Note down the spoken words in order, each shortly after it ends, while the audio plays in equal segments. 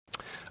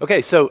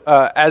Okay, so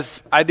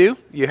as I do,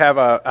 you have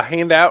a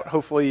handout.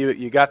 Hopefully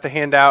you got the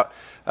handout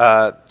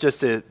just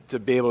to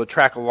be able to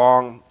track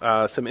along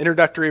some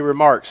introductory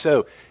remarks.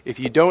 So if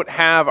you don't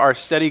have our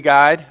study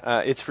guide,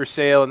 it's for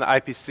sale in the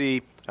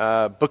IPC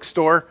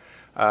bookstore.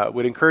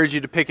 Would encourage you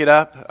to pick it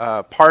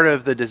up. Part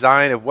of the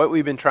design of what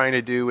we've been trying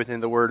to do within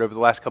the Word over the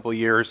last couple of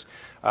years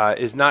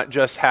is not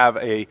just have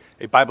a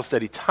Bible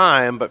study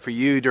time, but for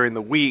you during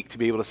the week to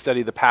be able to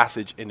study the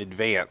passage in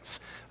advance.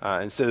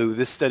 And so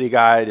this study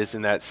guide is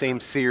in that same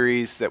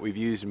series that we've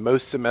used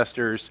most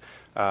semesters.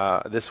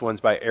 This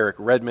one's by Eric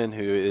Redmond,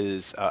 who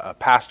is a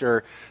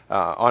pastor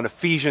on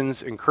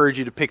Ephesians. Encourage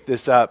you to pick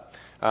this up.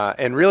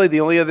 And really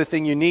the only other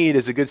thing you need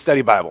is a good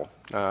study Bible.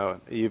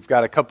 You've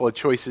got a couple of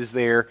choices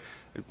there.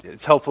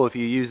 It's helpful if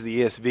you use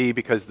the ESV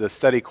because the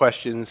study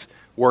questions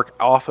work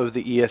off of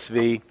the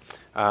ESV.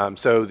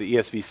 So the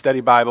ESV Study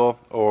Bible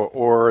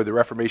or the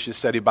Reformation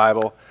Study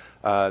Bible,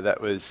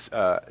 that was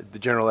the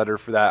general editor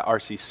for that,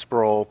 R.C.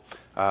 Sproul.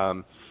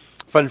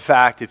 Fun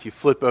fact, if you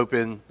flip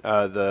open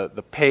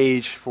the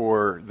page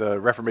for the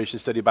Reformation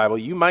Study Bible,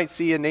 you might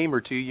see a name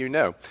or two you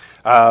know.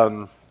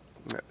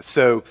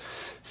 So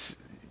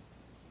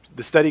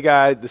the study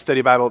guide, the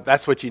study Bible,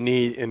 that's what you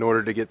need in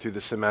order to get through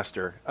the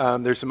semester.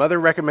 There's some other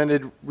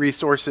recommended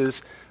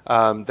resources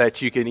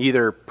that you can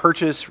either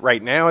purchase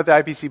right now at the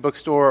IPC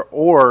bookstore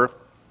or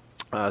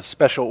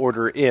special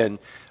order in.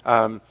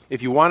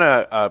 If you want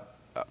a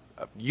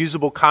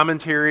usable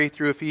commentary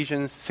through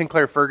Ephesians,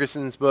 Sinclair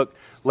Ferguson's book,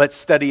 Let's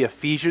Study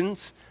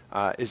Ephesians,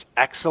 is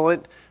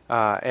excellent.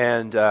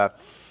 And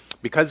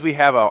because we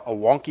have a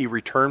wonky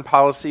return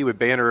policy with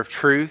Banner of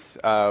Truth,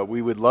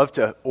 we would love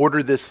to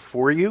order this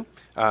for you.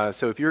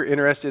 So if you're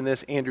interested in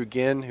this, Andrew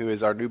Ginn, who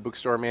is our new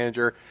bookstore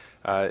manager,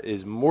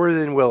 is more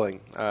than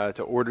willing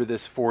to order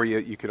this for you.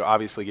 You could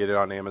obviously get it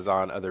on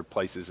Amazon, other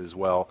places as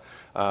well.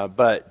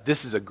 But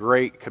this is a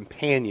great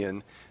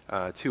companion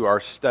to our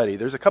study.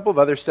 There's a couple of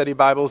other study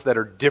Bibles that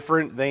are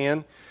different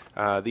than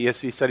the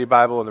ESV Study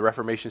Bible and the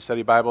Reformation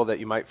Study Bible that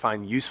you might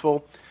find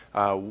useful.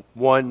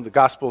 One, the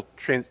Gospel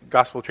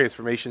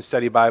Transformation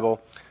Study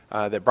Bible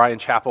that Brian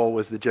Chappell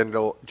was the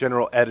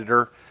general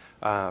editor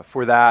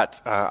for that.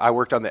 I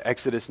worked on the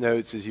Exodus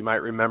notes, as you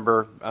might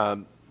remember.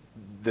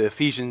 The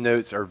Ephesians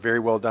notes are very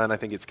well done. I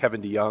think it's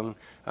Kevin DeYoung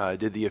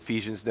did the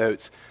Ephesians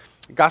notes.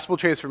 Gospel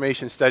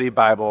Transformation Study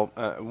Bible,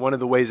 one of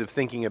the ways of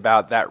thinking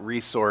about that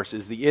resource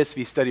is the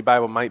ESV Study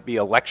Bible might be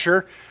a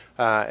lecture,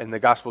 and the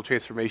Gospel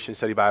Transformation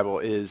Study Bible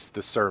is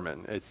the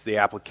sermon. It's the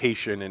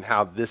application and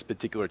how this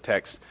particular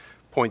text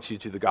points you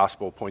to the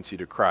gospel, points you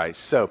to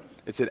Christ. So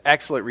it's an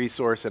excellent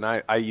resource, and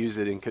I use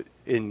it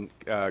in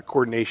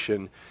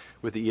coordination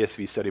with the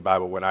ESV Study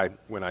Bible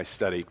when I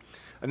study.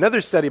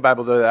 Another study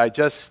Bible, though, that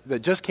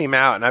just came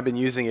out, and I've been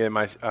using it in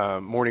my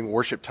morning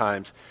worship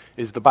times,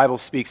 is the Bible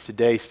Speaks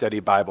Today Study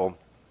Bible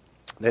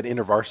that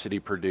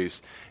InterVarsity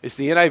produced. It's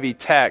the NIV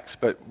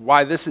text, but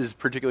why this is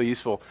particularly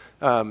useful,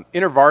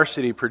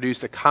 InterVarsity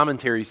produced a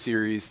commentary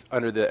series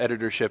under the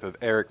editorship of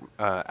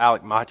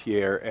Alec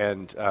Matier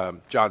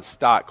and John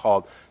Stott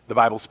called The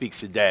Bible Speaks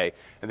Today.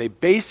 And they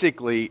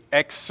basically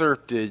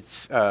excerpted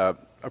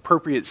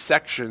appropriate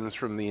sections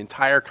from the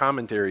entire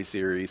commentary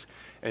series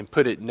and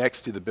put it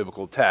next to the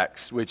biblical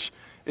text, which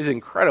is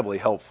incredibly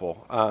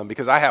helpful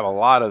because I have a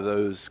lot of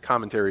those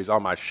commentaries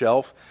on my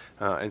shelf.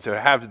 And so to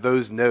have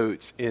those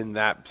notes in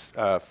that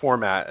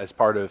format as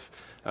part of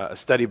a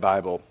study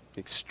Bible,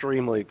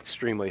 extremely,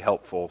 extremely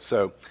helpful.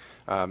 So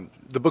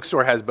the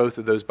bookstore has both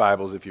of those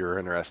Bibles if you're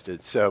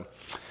interested. So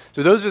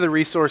those are the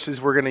resources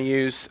we're going to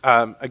use.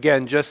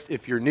 Again, just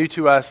if you're new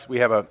to us, we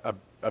have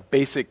a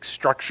basic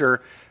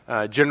structure.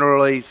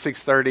 Generally,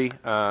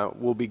 6:30,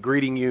 we'll be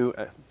greeting you,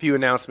 a few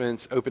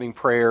announcements, opening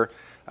prayer,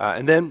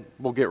 and then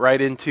we'll get right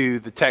into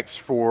the text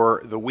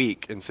for the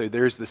week. And so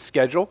there's the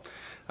schedule.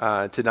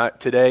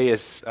 Today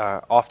is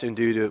often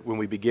due to when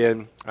we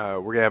begin, we're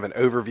going to have an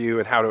overview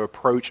and how to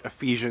approach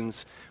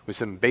Ephesians with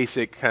some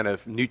basic kind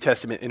of New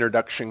Testament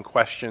introduction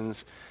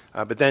questions.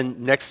 But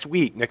then next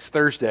week, next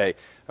Thursday,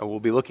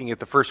 we'll be looking at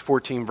the first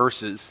 14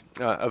 verses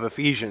of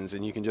Ephesians,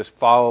 and you can just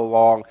follow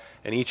along,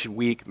 and each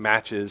week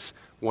matches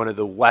one of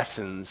the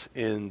lessons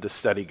in the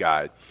study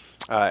guide.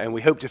 And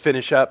we hope to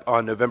finish up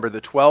on November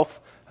the 12th,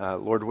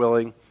 Lord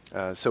willing.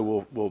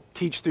 So we'll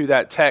teach through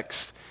that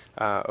text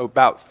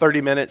about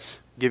 30 minutes,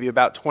 give you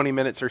about 20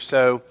 minutes or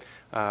so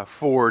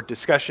for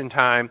discussion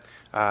time.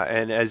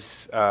 And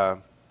as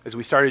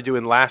we started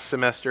doing last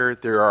semester,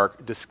 there are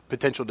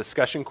potential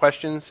discussion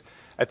questions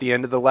at the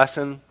end of the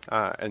lesson.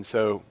 And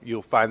so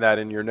you'll find that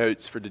in your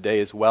notes for today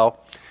as well.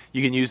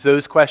 You can use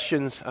those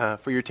questions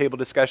for your table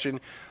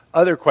discussion.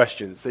 Other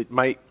questions that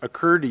might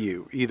occur to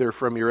you, either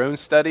from your own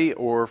study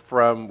or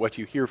from what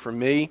you hear from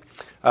me,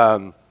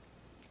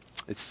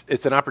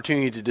 it's an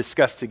opportunity to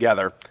discuss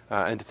together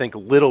and to think a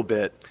little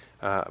bit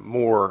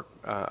more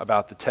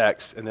about the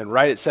text. And then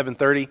right at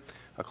 7:30,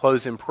 I'll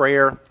close in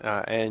prayer,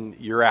 and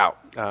you're out.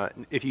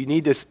 If you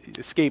need to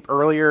escape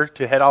earlier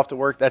to head off to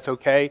work, that's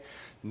okay.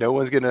 No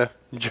one's going to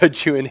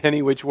judge you in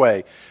any which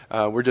way.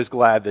 We're just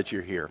glad that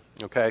you're here,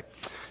 okay?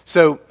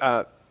 So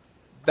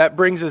that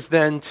brings us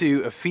then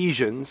to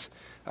Ephesians.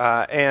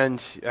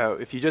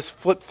 If you just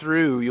flip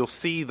through, you'll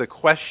see the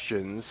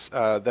questions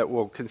that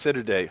we'll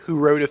consider today. Who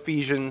wrote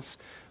Ephesians?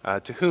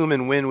 To whom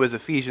and when was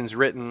Ephesians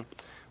written?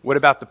 What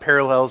about the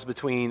parallels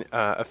between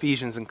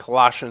Ephesians and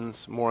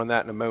Colossians? More on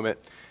that in a moment.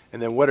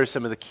 And then what are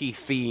some of the key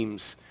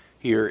themes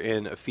here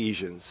in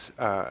Ephesians?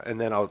 And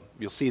then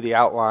you'll see the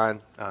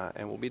outline,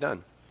 and we'll be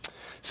done.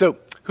 So,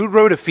 who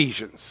wrote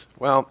Ephesians?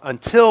 Well,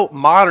 until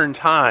modern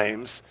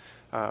times,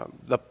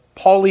 the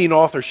Pauline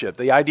authorship,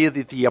 the idea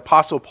that the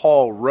Apostle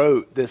Paul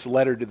wrote this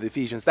letter to the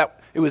Ephesians, that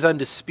it was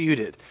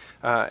undisputed.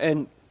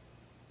 And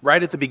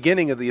right at the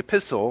beginning of the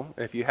epistle,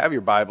 if you have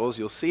your Bibles,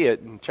 you'll see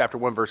it in chapter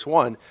 1, verse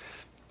 1,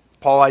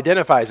 Paul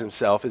identifies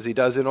himself as he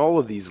does in all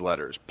of these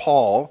letters.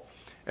 Paul,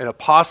 an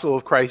apostle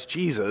of Christ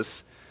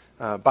Jesus,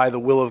 by the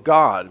will of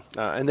God.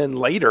 And then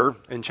later,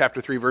 in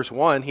chapter 3, verse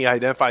 1, he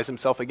identifies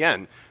himself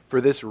again.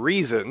 For this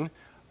reason,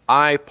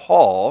 I,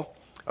 Paul,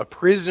 a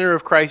prisoner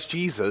of Christ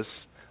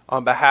Jesus,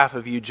 on behalf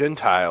of you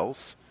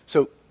Gentiles.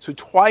 So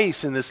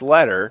twice in this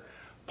letter,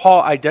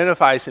 Paul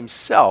identifies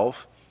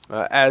himself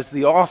as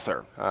the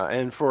author.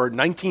 And for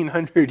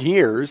 1900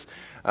 years,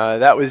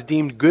 that was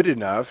deemed good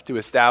enough to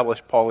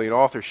establish Pauline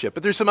authorship.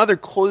 But there's some other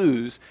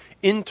clues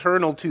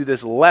internal to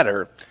this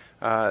letter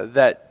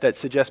that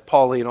suggest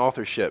Pauline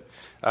authorship.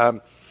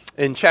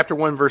 In chapter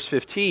 1, verse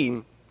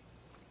 15,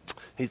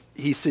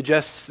 he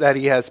suggests that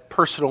he has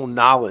personal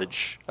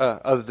knowledge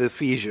of the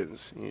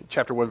Ephesians.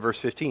 Chapter 1, verse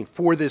 15.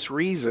 For this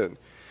reason,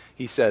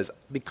 he says,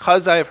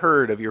 because I have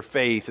heard of your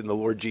faith in the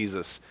Lord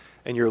Jesus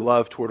and your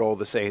love toward all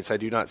the saints, I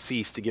do not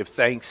cease to give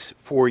thanks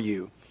for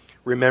you,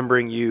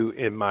 remembering you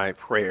in my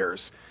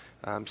prayers.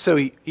 So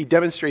he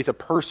demonstrates a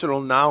personal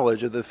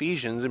knowledge of the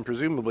Ephesians, and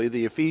presumably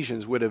the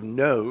Ephesians would have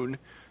known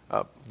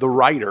the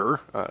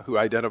writer who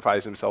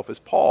identifies himself as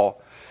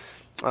Paul.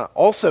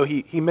 Also,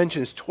 he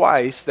mentions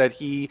twice that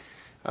he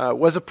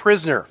was a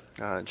prisoner.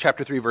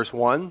 Chapter 3, verse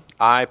 1,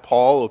 I,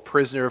 Paul, a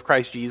prisoner of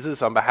Christ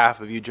Jesus, on behalf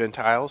of you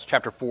Gentiles.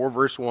 Chapter 4,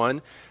 verse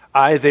 1,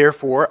 I,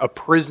 therefore, a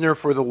prisoner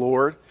for the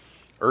Lord,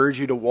 urge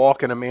you to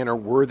walk in a manner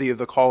worthy of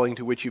the calling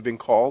to which you've been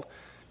called.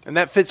 And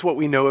that fits what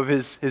we know of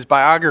his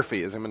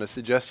biography. As I'm going to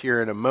suggest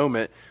here in a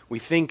moment, we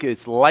think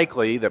it's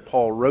likely that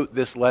Paul wrote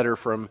this letter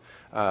from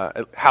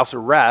house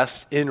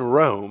arrest in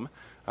Rome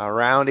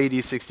around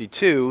AD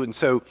 62. And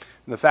so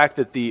the fact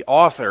that the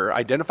author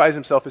identifies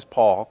himself as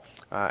Paul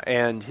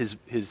and his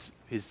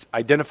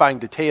identifying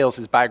details,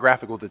 his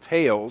biographical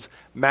details,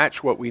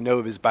 match what we know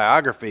of his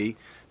biography,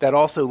 that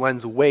also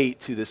lends weight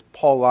to this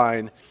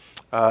Pauline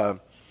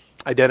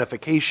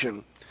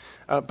identification.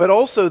 But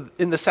also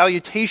in the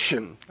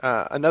salutation,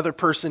 another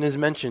person is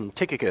mentioned,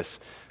 Tychicus.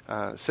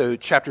 So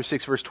chapter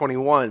 6, verse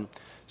 21,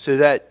 so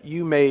that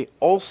you may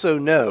also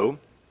know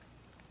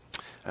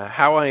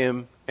how I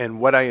am and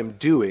what I am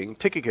doing.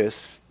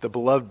 Tychicus, the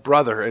beloved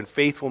brother and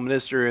faithful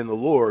minister in the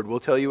Lord, will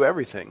tell you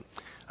everything.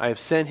 I have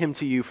sent him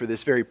to you for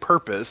this very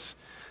purpose,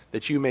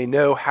 that you may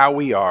know how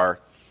we are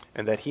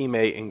and that he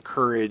may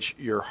encourage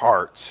your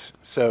hearts.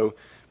 So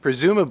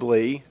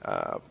presumably,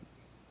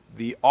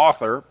 the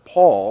author,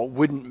 Paul,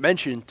 wouldn't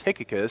mention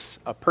Tychicus,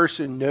 a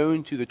person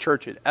known to the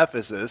church at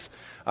Ephesus,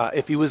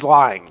 if he was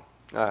lying.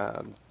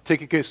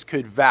 Tychicus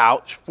could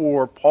vouch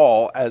for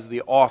Paul as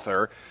the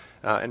author,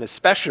 and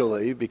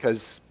especially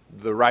because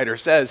the writer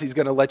says he's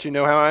going to let you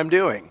know how I'm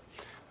doing.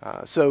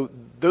 So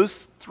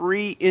those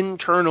three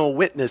internal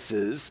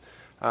witnesses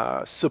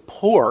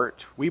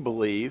support, we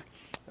believe,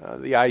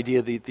 the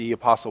idea that the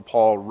Apostle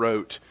Paul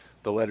wrote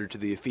the letter to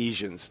the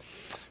Ephesians.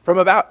 From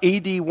about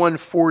AD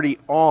 140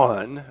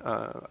 on,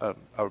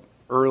 an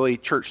early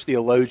church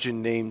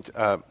theologian named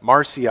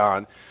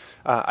Marcion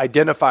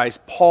identifies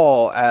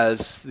Paul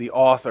as the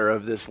author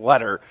of this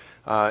letter.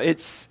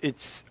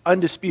 It's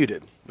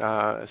undisputed.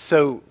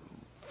 So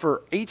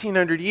for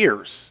 1,800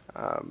 years,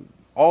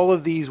 all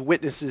of these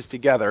witnesses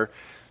together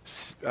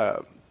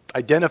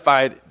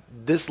identified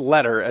this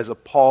letter as a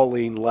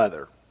Pauline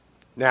letter.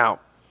 Now,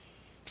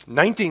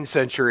 19th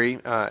century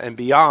and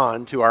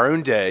beyond to our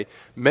own day,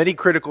 many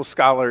critical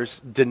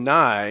scholars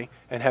deny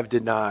and have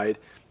denied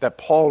that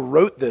Paul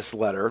wrote this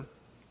letter,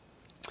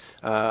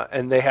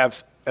 and they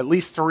have at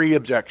least three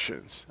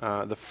objections.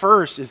 The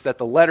first is that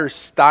the letter's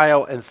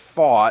style and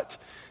thought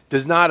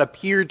does not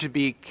appear to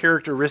be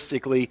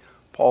characteristically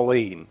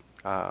Pauline.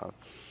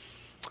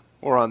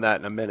 More on that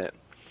in a minute.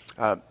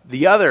 A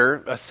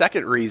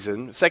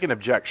second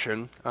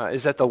objection,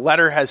 is that the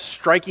letter has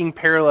striking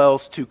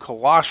parallels to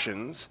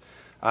Colossians,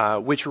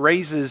 which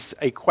raises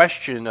a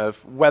question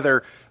of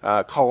whether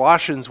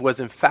Colossians was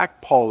in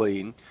fact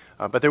Pauline,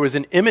 but there was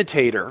an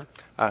imitator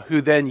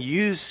who then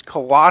used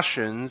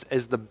Colossians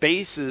as the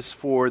basis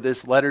for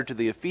this letter to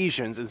the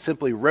Ephesians and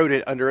simply wrote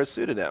it under a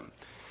pseudonym.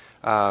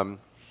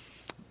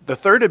 The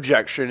third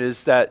objection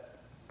is that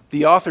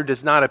the author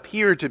does not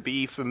appear to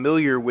be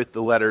familiar with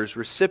the letter's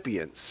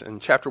recipients. In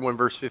chapter 1,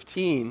 verse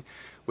 15,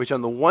 which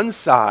on the one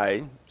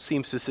side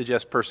seems to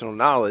suggest personal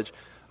knowledge,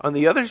 on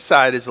the other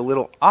side is a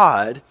little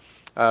odd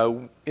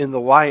in the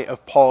light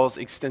of Paul's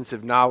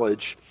extensive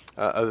knowledge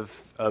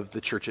of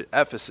the church at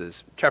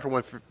Ephesus. Chapter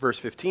 1, verse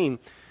 15,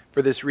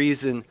 for this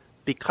reason,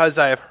 because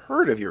I have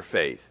heard of your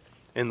faith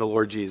in the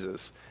Lord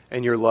Jesus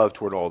and your love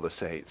toward all the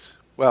saints.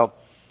 Well,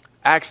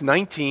 Acts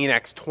 19,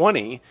 Acts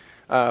 20,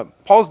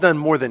 Paul's done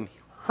more than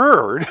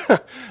heard.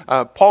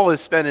 Paul has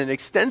spent an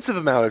extensive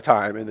amount of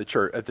time in the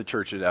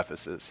church at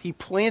Ephesus. He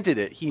planted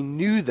it. He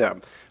knew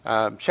them.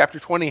 Chapter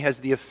 20 has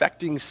the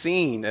affecting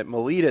scene at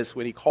Miletus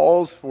when he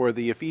calls for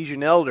the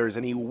Ephesian elders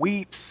and he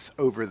weeps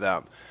over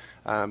them.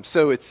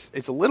 So it's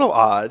a little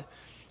odd,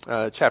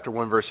 chapter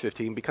 1, verse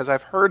 15, because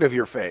I've heard of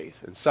your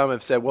faith. And some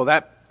have said, well,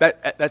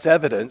 that's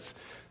evidence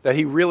that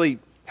he really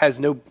has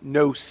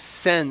no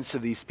sense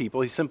of these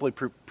people. He's simply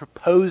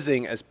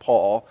proposing as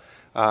Paul,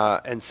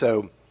 and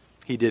so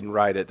he didn't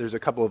write it. There's a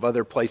couple of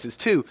other places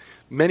too.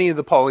 Many of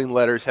the Pauline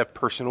letters have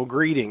personal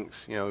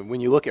greetings. You know,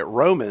 when you look at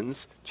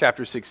Romans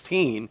chapter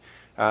 16,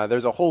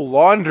 there's a whole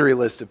laundry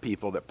list of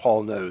people that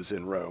Paul knows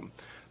in Rome.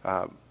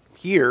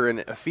 Here in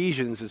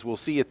Ephesians, as we'll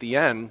see at the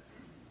end,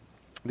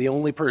 the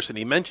only person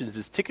he mentions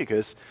is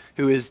Tychicus,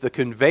 who is the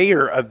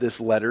conveyor of this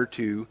letter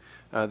to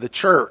the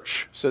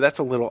church. So that's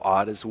a little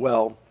odd as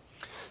well.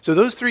 So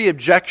those three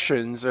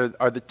objections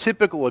are the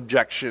typical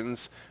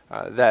objections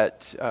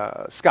that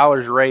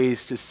scholars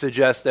raise to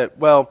suggest that,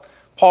 well,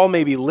 Paul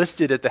may be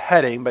listed at the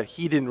heading, but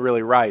he didn't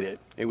really write it.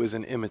 It was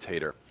an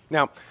imitator.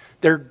 Now,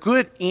 they're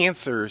good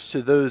answers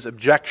to those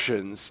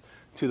objections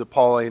to the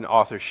Pauline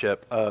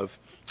authorship of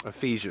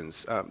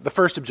Ephesians. The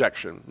first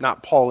objection,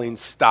 not Pauline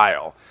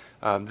style.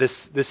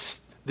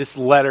 This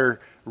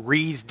letter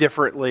reads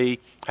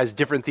differently, has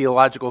different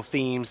theological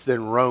themes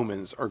than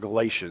Romans or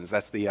Galatians.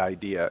 That's the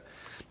idea.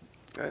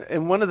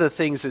 And one of the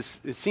things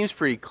it seems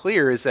pretty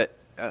clear is that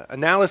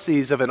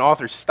analyses of an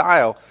author's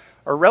style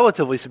are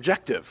relatively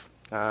subjective.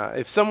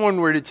 If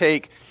someone were to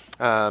take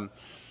if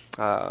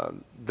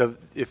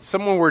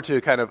someone were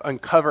to kind of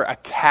uncover a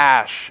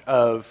cache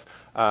of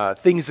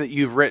things that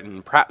you've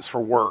written, perhaps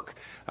for work,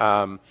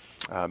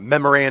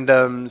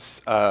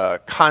 memorandums,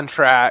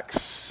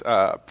 contracts,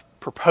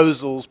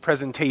 proposals,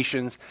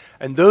 presentations,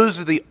 and those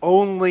are the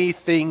only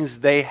things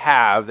they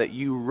have that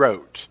you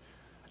wrote.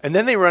 And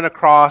then they run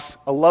across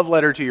a love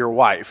letter to your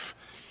wife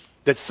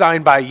that's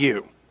signed by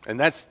you. And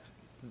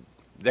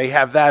they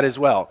have that as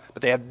well.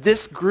 But they have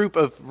this group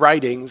of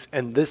writings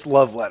and this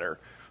love letter.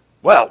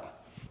 Well,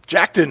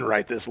 Jack didn't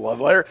write this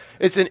love letter.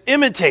 It's an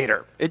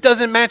imitator. It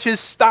doesn't match his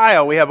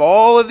style. We have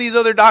all of these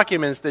other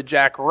documents that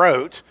Jack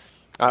wrote.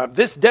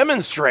 This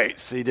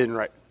demonstrates he didn't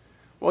write.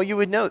 Well, you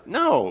would know,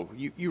 no,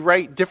 you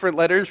write different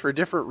letters for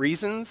different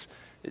reasons.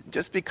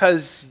 Just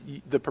because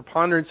the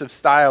preponderance of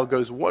style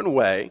goes one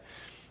way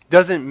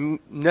doesn't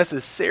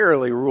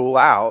necessarily rule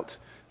out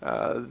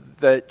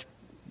that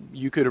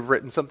you could have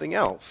written something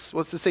else. Well,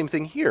 it's the same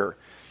thing here.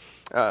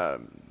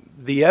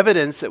 The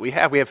evidence that we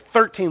have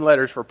 13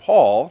 letters for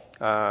Paul,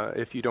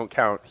 if you don't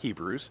count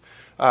Hebrews.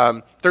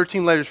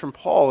 13 letters from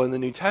Paul in the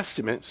New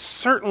Testament.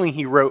 Certainly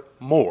he wrote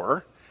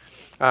more.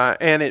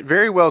 And it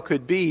very well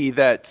could be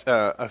that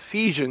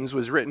Ephesians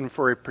was written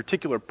for a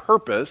particular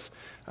purpose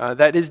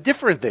that is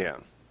different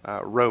than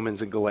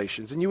Romans and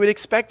Galatians. And you would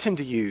expect him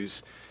to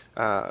use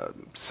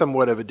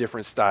somewhat of a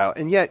different style.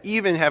 And yet,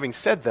 even having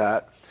said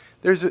that,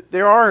 there's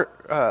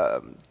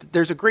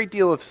a great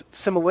deal of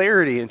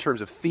similarity in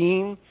terms of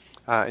theme,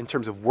 in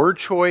terms of word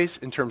choice,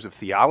 in terms of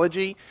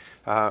theology.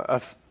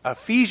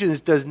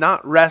 Ephesians does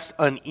not rest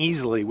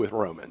uneasily with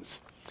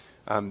Romans.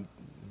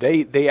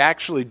 They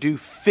actually do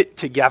fit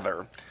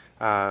together,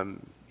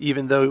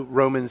 even though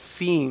Romans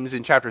seems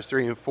in chapters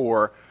 3 and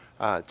 4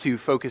 to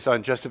focus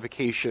on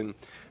justification,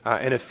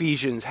 and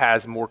Ephesians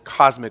has more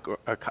cosmic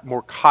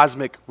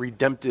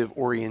redemptive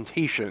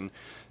orientation.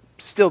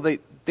 Still, they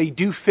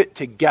do fit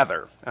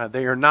together.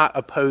 They are not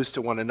opposed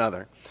to one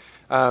another.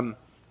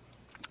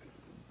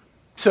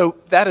 So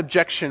that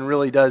objection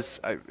really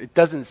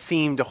doesn't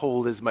seem to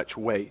hold as much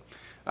weight.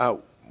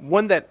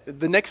 One that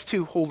the next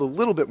two hold a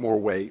little bit more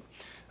weight.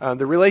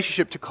 The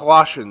relationship to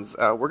Colossians,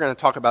 we're going to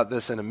talk about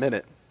this in a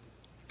minute.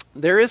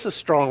 There is a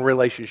strong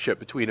relationship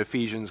between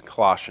Ephesians and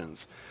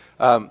Colossians.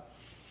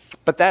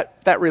 But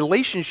that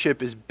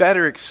relationship is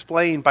better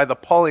explained by the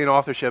Pauline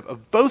authorship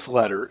of both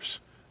letters,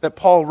 that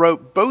Paul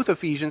wrote both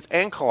Ephesians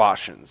and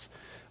Colossians,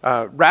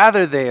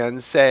 rather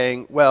than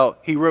saying, well,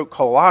 he wrote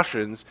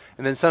Colossians,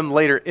 and then some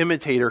later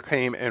imitator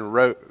came and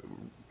wrote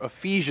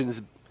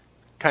Ephesians,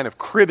 kind of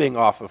cribbing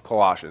off of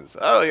Colossians.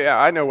 Oh yeah,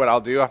 I know what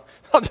I'll do.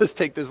 I'll just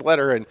take this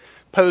letter and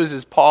pose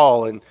as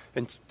Paul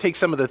and take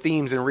some of the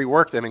themes and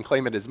rework them and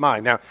claim it as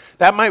mine. Now,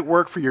 that might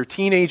work for your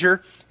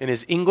teenager in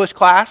his English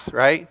class,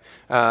 right?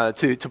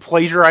 To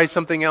plagiarize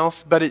something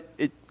else, but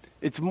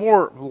it's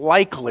more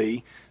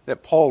likely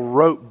that Paul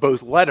wrote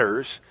both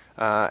letters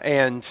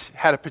and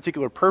had a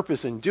particular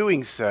purpose in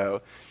doing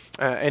so,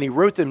 and he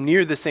wrote them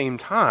near the same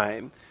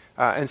time,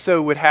 and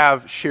so would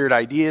have shared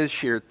ideas,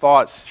 shared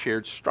thoughts,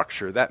 shared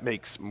structure. That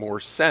makes more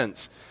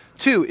sense.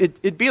 Two,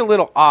 it'd be a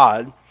little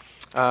odd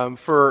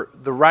for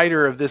the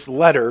writer of this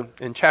letter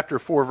in chapter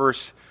 4,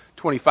 verse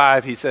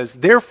 25, he says,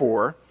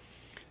 therefore,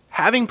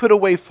 having put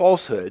away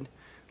falsehood,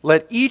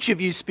 Let each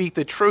of you speak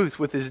the truth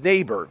with his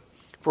neighbor,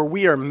 for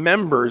we are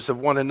members of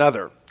one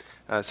another.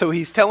 So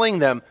he's telling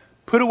them,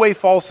 put away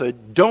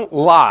falsehood, don't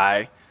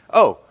lie.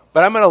 Oh,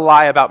 but I'm going to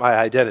lie about my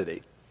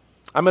identity.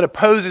 I'm going to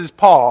pose as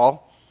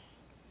Paul,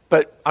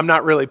 but I'm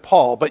not really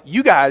Paul. But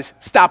you guys,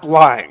 stop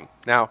lying.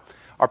 Now,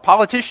 our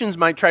politicians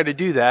might try to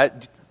do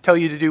that, tell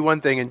you to do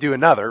one thing and do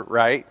another,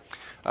 right?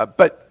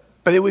 But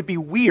it would be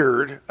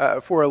weird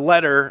for a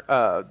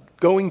letter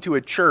going to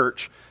a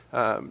church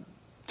to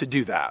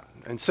do that.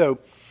 And so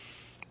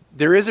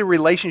there is a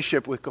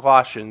relationship with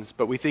Colossians,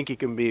 but we think it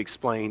can be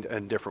explained in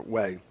a different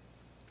way.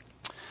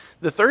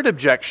 The third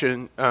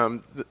objection,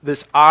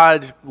 this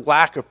odd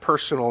lack of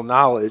personal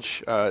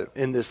knowledge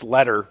in this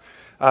letter,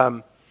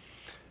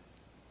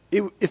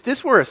 if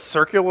this were a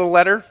circular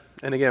letter,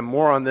 and again,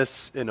 more on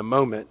this in a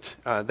moment,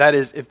 that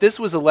is, if this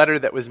was a letter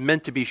that was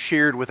meant to be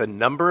shared with a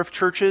number of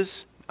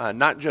churches,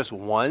 not just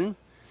one,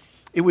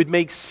 it would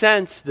make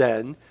sense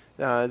then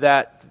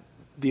that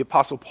the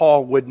Apostle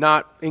Paul would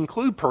not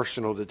include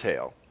personal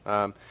detail.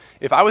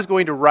 If I was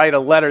going to write a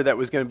letter that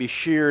was going to be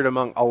shared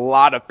among a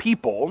lot of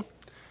people,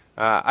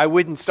 I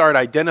wouldn't start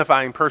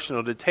identifying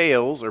personal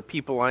details or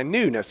people I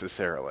knew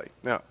necessarily.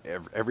 Now,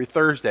 every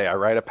Thursday I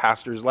write a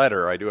pastor's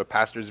letter, or I do a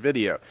pastor's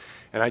video,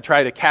 and I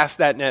try to cast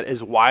that net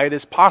as wide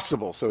as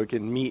possible so it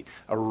can meet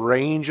a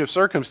range of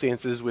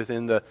circumstances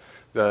within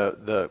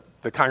the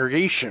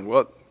congregation.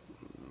 Well,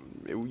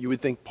 you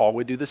would think Paul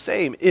would do the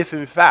same if,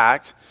 in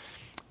fact,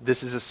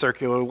 this is a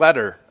circular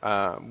letter,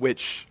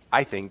 which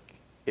I think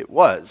it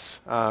was.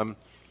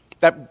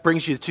 That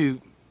brings you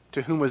to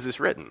whom was this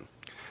written?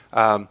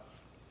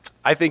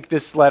 I think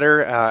this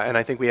letter, and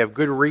I think we have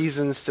good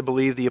reasons to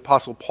believe the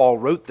Apostle Paul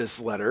wrote this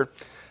letter,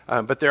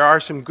 but there are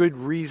some good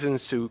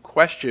reasons to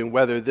question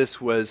whether this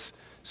was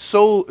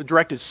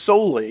directed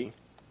solely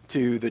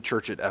to the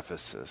church at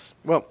Ephesus.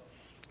 Well,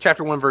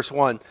 chapter 1, verse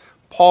 1,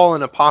 Paul,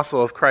 an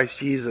apostle of Christ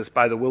Jesus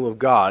by the will of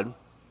God,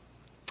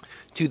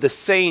 to the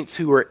saints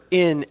who are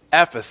in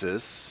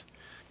Ephesus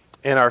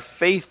and are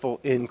faithful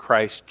in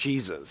Christ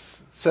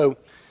Jesus. So,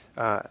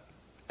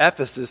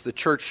 Ephesus, the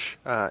church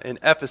in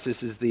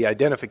Ephesus is the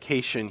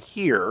identification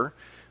here.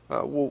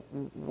 Well,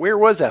 where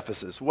was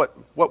Ephesus? What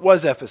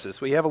was Ephesus?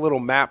 Well, you have a little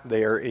map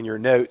there in your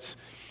notes.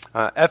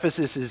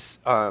 Ephesus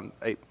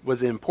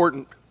was an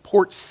important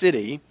port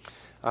city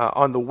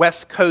on the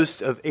west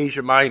coast of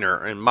Asia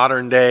Minor in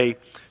modern-day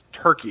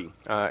Turkey.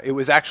 It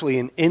was actually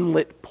an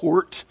inlet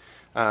port,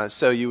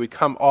 so you would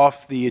come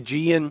off the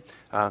Aegean,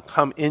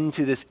 come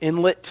into this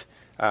inlet,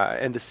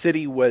 and the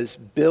city was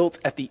built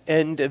at the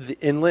end of the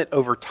inlet.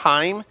 Over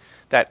time,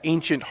 that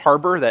ancient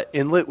harbor, that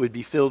inlet, would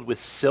be filled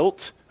with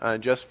silt,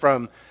 just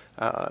from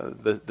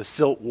the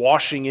silt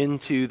washing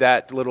into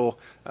that little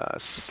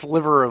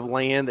sliver of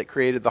land that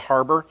created the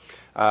harbor.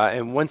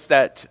 And once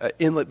that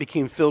inlet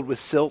became filled with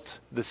silt,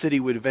 the city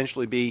would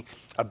eventually be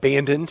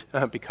abandoned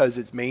because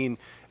its main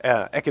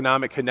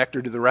economic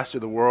connector to the rest of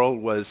the world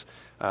was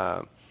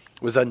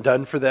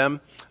undone for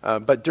them.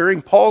 But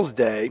during Paul's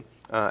day,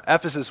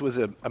 Ephesus was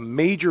a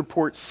major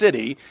port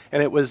city,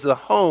 and it was the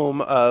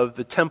home of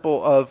the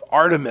temple of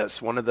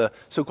Artemis, one of the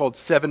so-called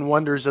seven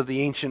wonders of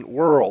the ancient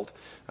world.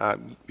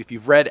 If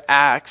you've read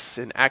Acts,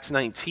 in Acts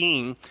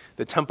 19,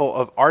 the temple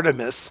of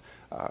Artemis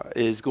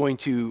is going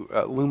to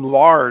loom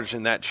large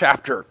in that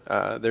chapter.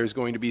 There's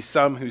going to be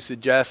some who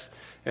suggest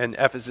in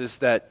Ephesus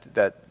that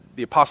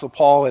the Apostle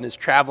Paul and his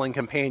traveling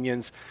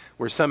companions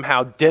were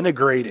somehow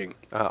denigrating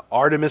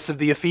Artemis of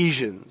the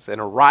Ephesians, and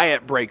a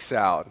riot breaks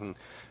out, and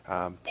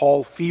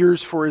Paul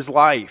fears for his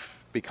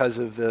life because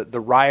of the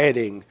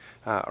rioting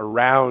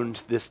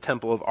around this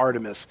temple of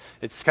Artemis.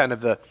 It's kind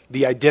of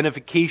the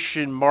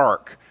identification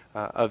mark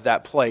of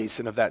that place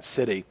and of that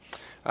city.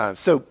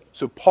 So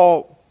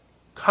Paul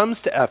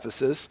comes to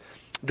Ephesus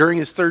during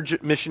his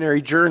third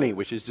missionary journey,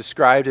 which is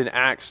described in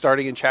Acts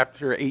starting in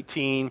chapter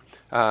 18,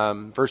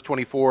 verse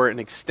 24, and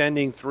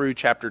extending through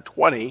chapter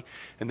 20.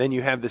 And then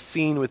you have the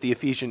scene with the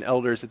Ephesian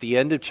elders at the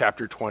end of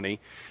chapter 20.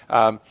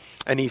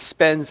 And he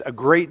spends a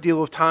great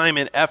deal of time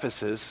in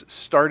Ephesus,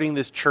 starting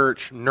this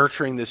church,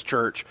 nurturing this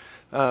church.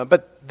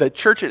 But the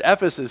church at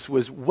Ephesus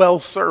was well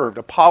served.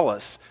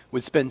 Apollos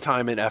would spend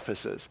time in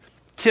Ephesus.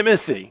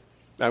 Timothy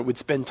would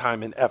spend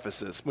time in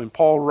Ephesus. When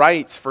Paul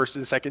writes 1st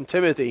and 2nd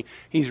Timothy,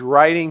 he's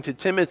writing to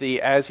Timothy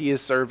as he is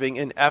serving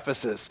in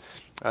Ephesus.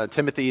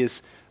 Timothy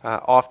is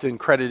often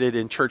credited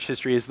in church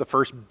history as the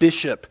first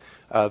bishop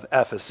of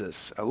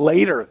Ephesus.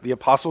 Later, the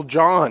Apostle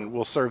John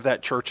will serve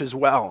that church as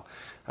well.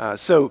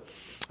 So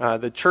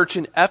the church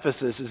in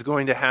Ephesus is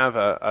going to have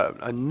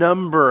a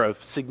number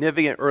of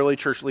significant early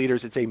church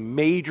leaders. It's a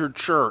major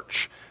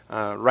church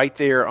right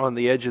there on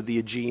the edge of the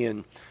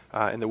Aegean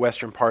in the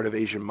western part of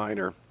Asia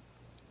Minor.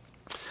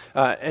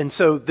 And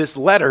so this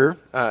letter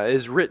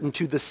is written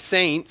to the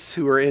saints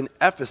who are in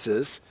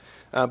Ephesus,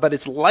 but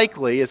it's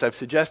likely, as I've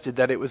suggested,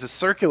 that it was a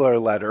circular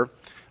letter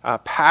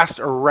passed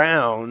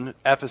around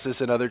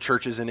Ephesus and other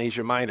churches in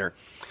Asia Minor.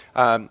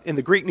 In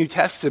the Greek New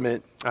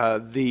Testament,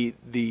 the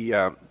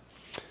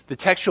the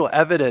textual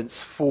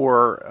evidence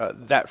for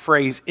that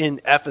phrase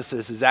in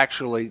Ephesus is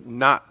actually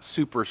not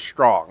super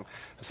strong.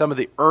 Some of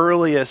the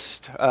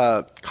earliest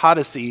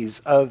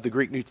codices of the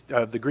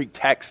Greek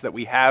text that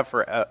we have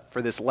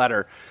for this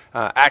letter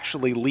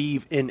actually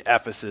leave in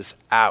Ephesus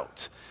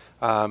out,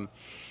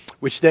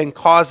 which then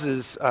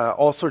causes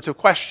all sorts of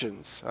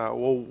questions.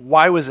 Well,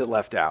 why was it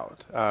left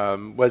out?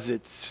 Was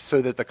it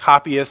so that the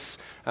copyists,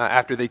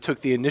 after they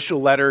took the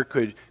initial letter,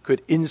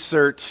 could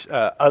insert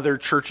other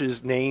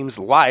churches' names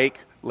like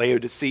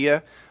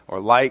Laodicea or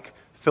like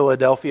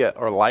Philadelphia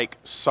or like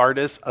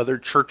Sardis, other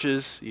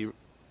churches? You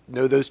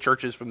know those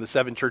churches from the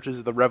 7 churches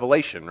of the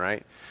Revelation,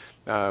 right?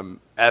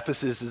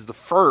 Ephesus is the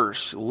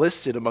first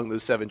listed among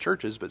those 7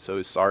 churches, but so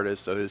is Sardis,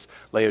 so is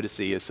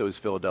Laodicea, so is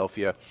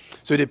Philadelphia.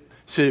 So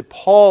did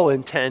Paul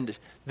intend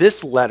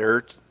this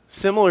letter,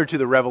 similar to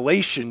the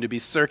Revelation, to be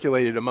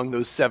circulated among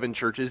those 7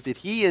 churches? Did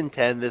he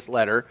intend this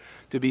letter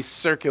to be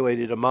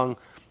circulated among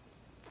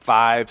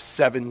 5,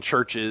 7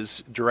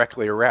 churches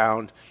directly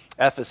around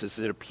Ephesus?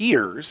 It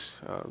appears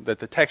that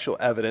the textual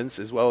evidence,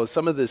 as well as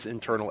some of this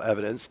internal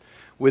evidence,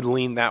 would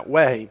lean that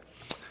way.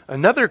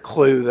 Another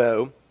clue,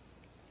 though,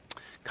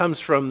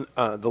 comes from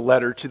the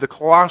letter to the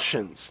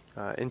Colossians.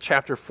 In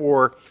chapter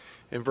 4,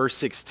 in verse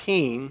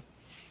 16,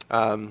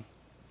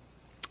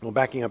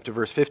 backing up to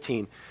verse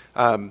 15,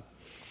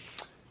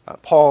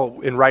 Paul,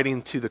 in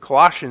writing to the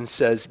Colossians,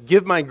 says,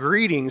 "Give my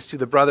greetings to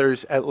the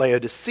brothers at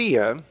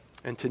Laodicea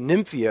and to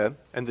Nymphaea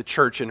and the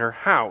church in her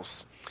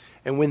house.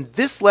 And when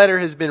this letter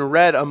has been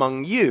read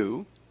among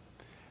you,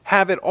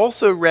 have it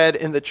also read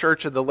in the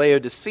church of the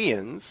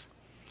Laodiceans,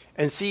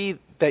 and see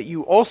that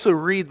you also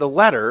read the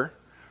letter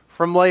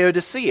from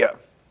Laodicea."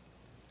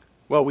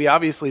 Well, we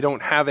obviously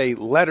don't have a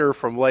letter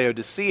from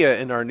Laodicea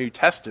in our New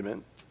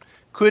Testament.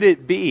 Could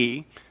it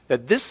be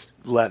that this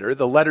letter,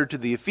 the letter to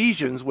the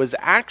Ephesians, was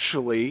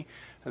actually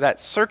that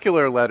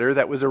circular letter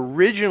that was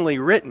originally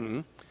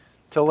written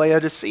to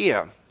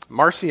Laodicea?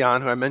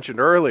 Marcion, who I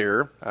mentioned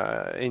earlier,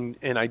 in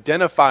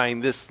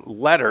identifying this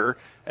letter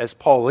as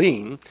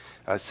Pauline,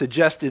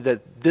 suggested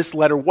that this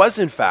letter was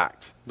in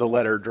fact the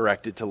letter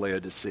directed to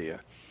Laodicea.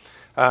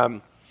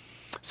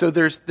 So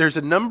there's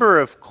a number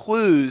of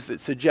clues that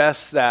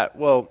suggest that,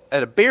 well,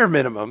 at a bare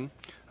minimum,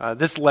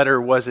 this letter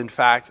was in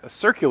fact a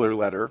circular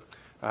letter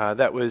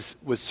that was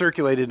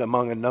circulated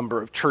among a number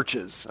of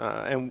churches.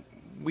 And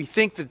we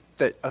think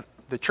that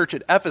the church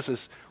at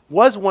Ephesus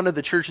was one of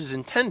the churches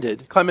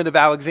intended. Clement of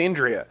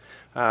Alexandria,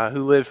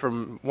 who lived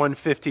from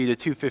 150 to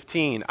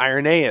 215.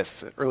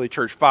 Irenaeus, early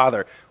church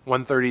father,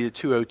 130 to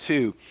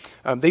 202.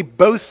 They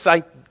both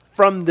cite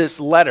from this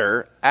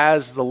letter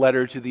as the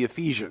letter to the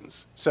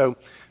Ephesians. So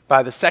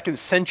by the 2nd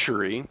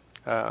century,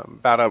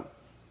 about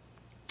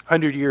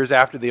 100 years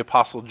after the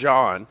Apostle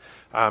John,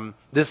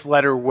 this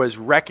letter was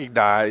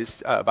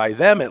recognized, by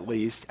them at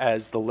least,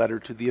 as the letter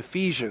to the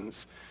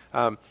Ephesians.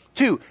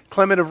 2,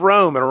 Clement of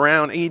Rome, at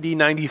around AD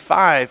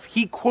 95,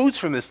 he quotes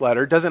from this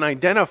letter, doesn't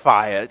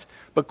identify it,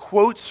 but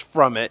quotes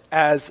from it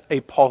as a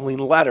Pauline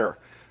letter.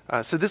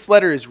 So this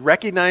letter is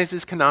recognized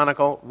as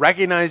canonical,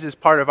 recognized as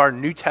part of our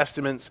New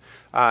Testaments,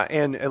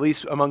 and at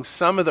least among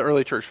some of the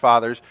early church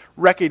fathers,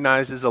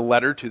 recognized as a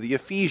letter to the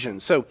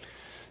Ephesians. So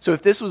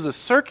if this was a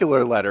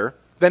circular letter,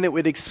 then it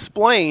would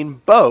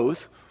explain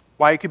both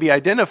why it could be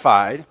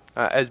identified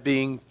as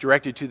being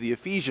directed to the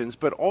Ephesians,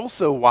 but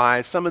also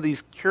why some of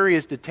these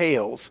curious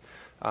details,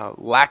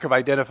 lack of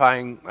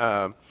identifying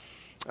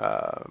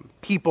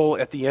people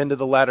at the end of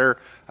the letter,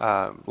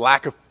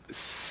 lack of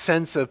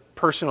sense of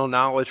personal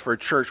knowledge for a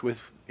church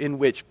in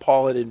which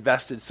Paul had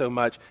invested so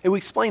much, it would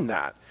explain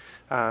that.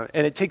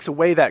 And it takes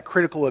away that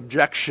critical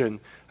objection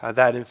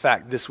that, in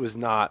fact, this was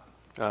not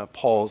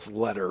Paul's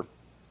letter.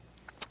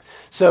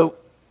 So,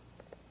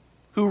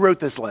 who wrote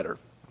this letter?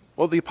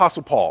 Well, the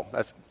Apostle Paul.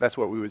 That's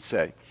what we would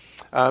say.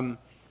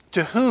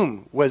 To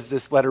whom was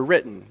this letter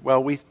written?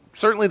 Well,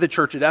 certainly the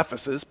church at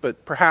Ephesus,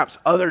 but perhaps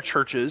other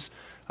churches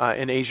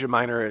in Asia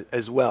Minor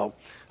as well.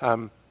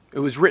 It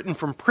was written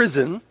from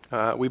prison,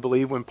 we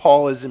believe, when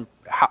Paul is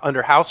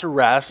under house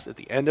arrest at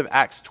the end of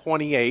Acts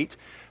 28.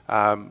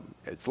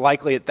 It's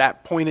likely at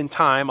that point in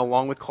time,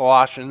 along with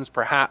Colossians,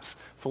 perhaps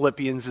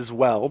Philippians as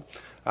well.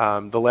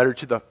 The letter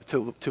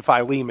to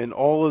Philemon,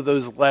 all of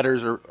those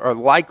letters are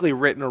likely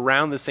written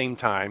around the same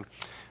time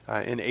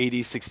in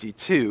AD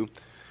 62.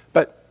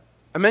 But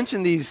I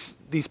mentioned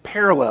these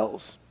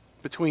parallels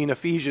between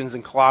Ephesians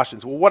and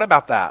Colossians. Well, what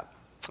about that?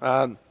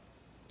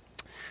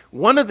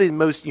 One of the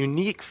most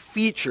unique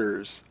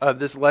features of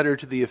this letter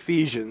to the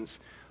Ephesians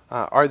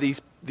are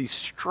these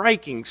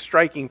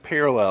striking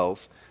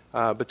parallels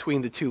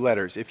between the two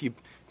letters. If you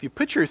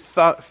put your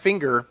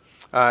finger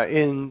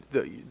in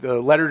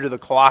the letter to the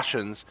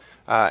Colossians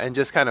and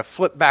just kind of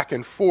flip back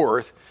and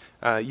forth,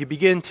 you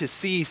begin to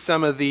see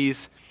some of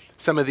these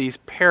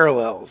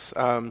parallels.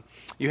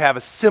 You have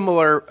a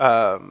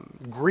similar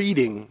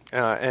greeting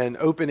and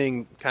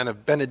opening kind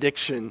of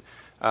benediction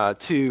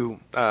to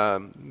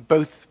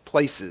both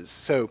places.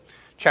 So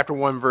chapter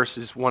 1,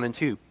 verses 1 and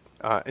 2.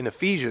 In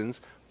Ephesians,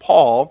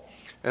 Paul,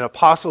 an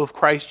apostle of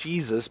Christ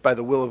Jesus by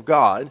the will of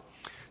God,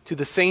 To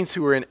the saints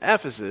who are in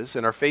Ephesus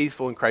and are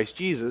faithful in Christ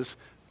Jesus,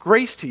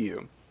 grace to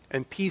you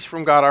and peace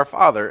from God our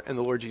Father and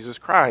the Lord Jesus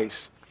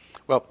Christ.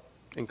 Well,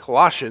 in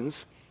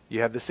Colossians,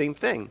 you have the same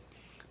thing.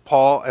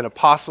 Paul, an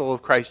apostle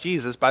of Christ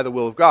Jesus by the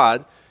will of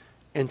God,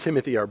 and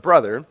Timothy, our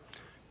brother,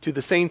 to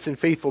the saints and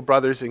faithful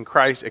brothers in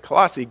Christ at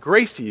Colossae,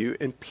 grace to you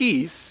and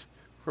peace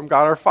from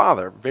God our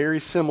Father. Very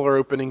similar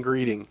opening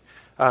greeting.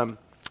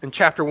 In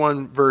chapter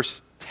 1,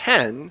 verse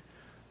 10,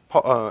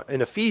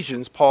 in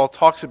Ephesians, Paul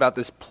talks about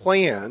this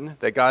plan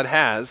that God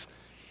has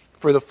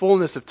for the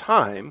fullness of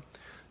time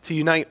to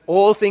unite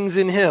all things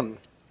in him,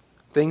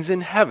 things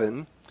in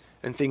heaven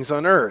and things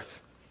on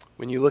earth.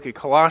 When you look at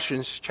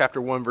Colossians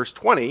chapter 1, verse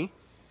 20,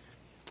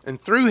 and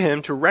through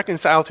him to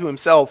reconcile to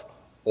himself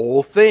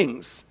all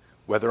things,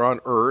 whether on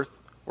earth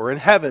or in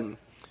heaven,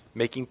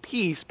 making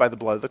peace by the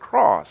blood of the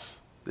cross.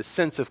 This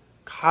sense of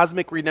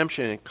cosmic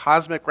redemption and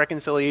cosmic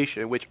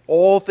reconciliation in which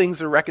all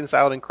things are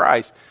reconciled in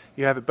Christ.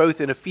 You have it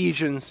both in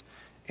Ephesians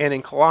and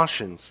in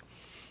Colossians.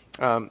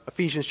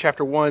 Ephesians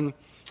chapter 1,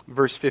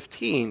 verse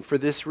 15, for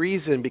this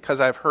reason, because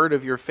I've heard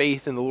of your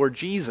faith in the Lord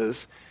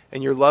Jesus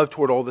and your love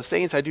toward all the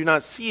saints, I do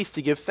not cease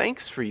to give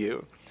thanks for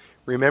you,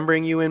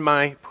 remembering you in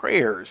my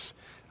prayers.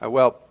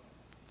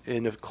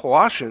 In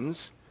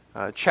Colossians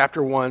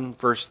chapter 1,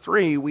 verse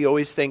 3, we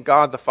always thank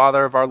God, the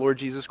Father of our Lord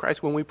Jesus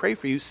Christ, when we pray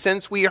for you,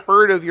 since we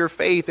heard of your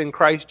faith in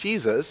Christ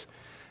Jesus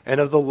and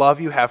of the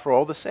love you have for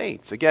all the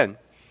saints. Again,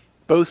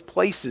 both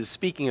places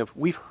speaking of,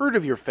 we've heard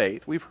of your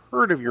faith, we've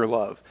heard of your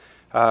love.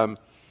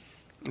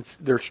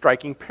 They're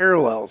striking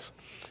parallels.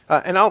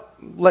 And I'll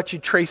let you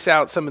trace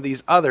out some of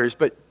these others,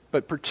 but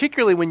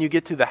particularly when you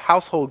get to the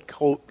household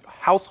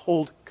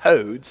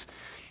codes,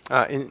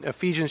 in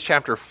Ephesians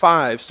chapter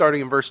 5,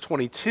 starting in verse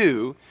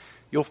 22,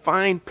 you'll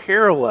find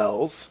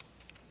parallels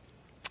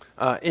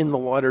in the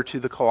letter to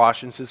the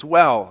Colossians as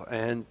well.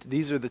 And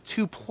these are the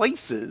two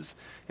places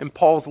in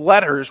Paul's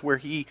letters where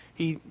he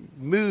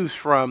moves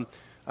from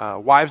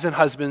wives and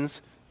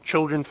husbands,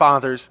 children,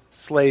 fathers,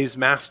 slaves,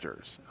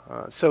 masters.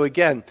 So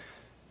again,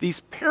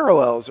 these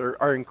parallels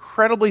are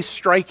incredibly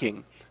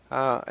striking.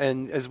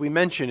 And as we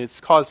mentioned,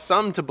 it's caused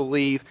some to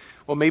believe,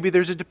 well, maybe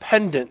there's a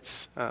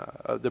dependence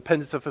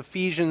of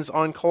Ephesians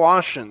on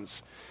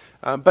Colossians.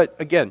 But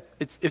again,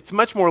 it's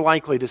much more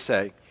likely to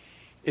say,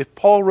 if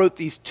Paul wrote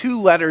these two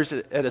letters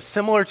at a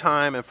similar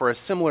time and for a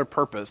similar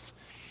purpose,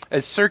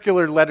 as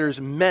circular letters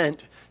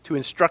meant to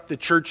instruct the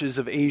churches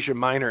of Asia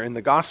Minor in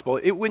the gospel,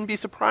 it wouldn't be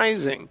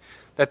surprising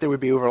that there would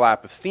be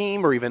overlap of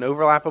theme or even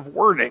overlap of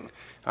wording.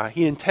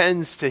 He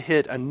intends to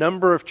hit a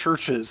number of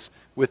churches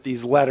with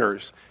these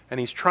letters, and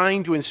he's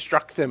trying to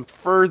instruct them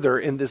further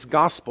in this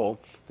gospel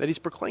that he's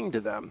proclaimed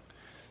to them.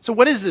 So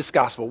what is this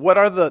gospel? What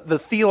are the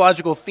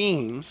theological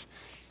themes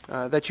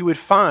that you would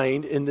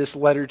find in this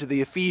letter to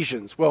the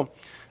Ephesians? Well,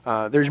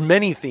 there's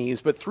many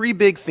themes, but three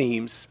big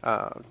themes,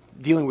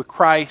 dealing with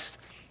Christ,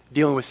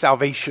 dealing with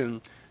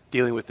salvation,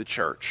 dealing with the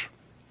church.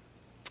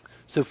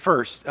 So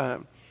first,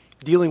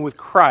 dealing with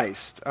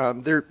Christ.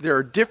 There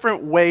are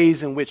different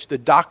ways in which the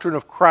doctrine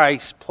of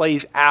Christ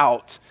plays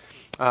out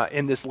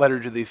in this letter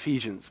to the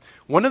Ephesians.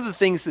 One of the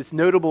things that's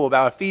notable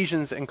about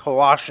Ephesians and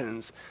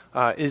Colossians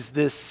is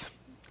this,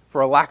 for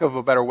a lack of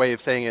a better way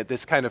of saying it,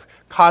 this kind of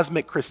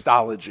cosmic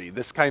Christology,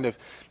 this kind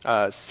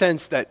of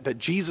sense that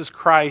Jesus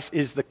Christ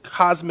is the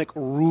cosmic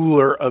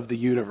ruler of the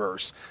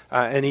universe,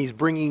 and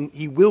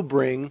he will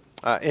bring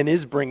and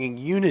is bringing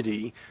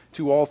unity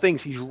to all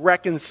things. He's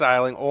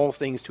reconciling all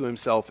things to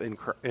himself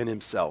in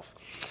himself.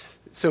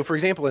 So, for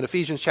example, in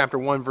Ephesians chapter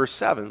 1, verse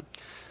 7,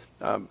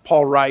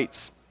 Paul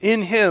writes,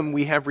 in him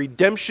we have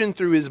redemption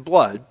through his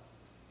blood,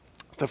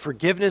 the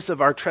forgiveness of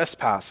our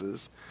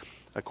trespasses,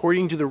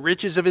 according to the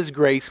riches of his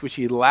grace, which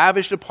he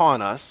lavished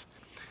upon us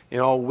in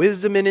all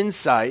wisdom and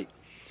insight,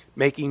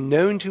 making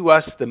known to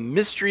us the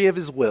mystery of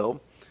his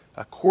will,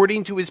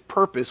 according to his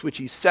purpose, which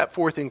he set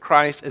forth in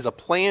Christ as a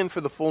plan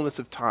for the fullness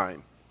of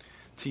time,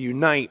 to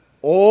unite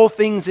all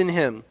things in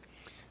him,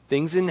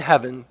 things in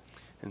heaven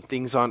and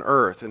things on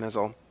earth. And as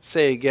I'll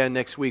say again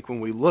next week when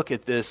we look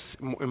at this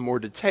in more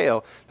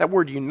detail, that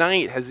word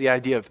unite has the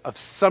idea of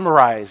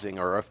summarizing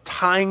or of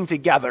tying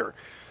together,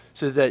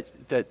 so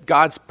that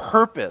God's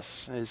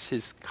purpose, is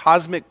his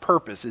cosmic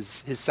purpose,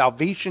 is his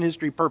salvation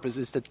history purpose,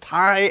 is to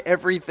tie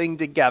everything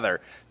together,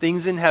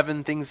 things in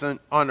heaven, things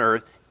on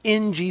earth,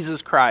 in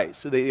Jesus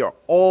Christ, so they are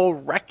all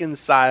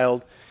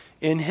reconciled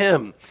in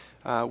him.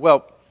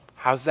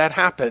 How's that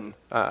happen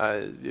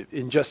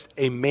in just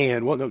a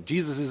man? Well, no,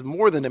 Jesus is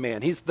more than a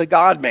man. He's the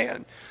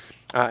God-man.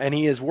 And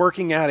he is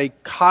working out a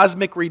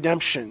cosmic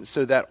redemption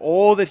so that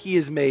all that he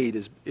has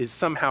made is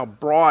somehow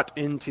brought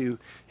into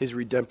his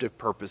redemptive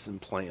purpose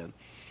and plan.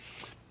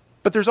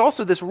 But there's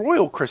also this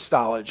royal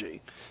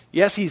Christology.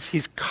 Yes,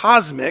 he's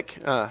cosmic,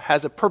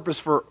 has a purpose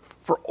for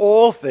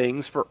all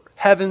things, for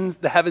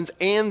the heavens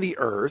and the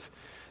earth,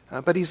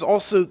 but he's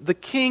also the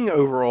king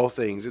over all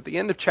things. At the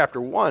end of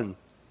chapter 1,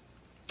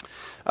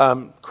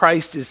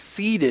 Christ is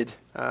seated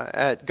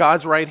at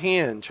God's right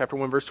hand, chapter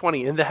 1, verse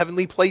 20, in the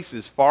heavenly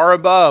places, far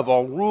above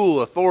all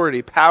rule,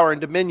 authority, power,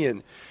 and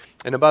dominion,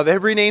 and above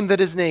every name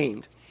that is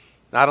named,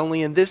 not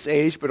only in this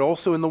age, but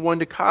also in the one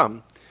to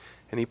come.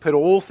 And he put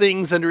all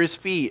things under his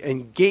feet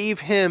and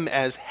gave him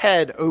as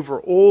head over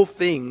all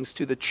things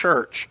to the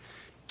church,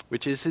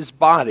 which is his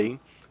body,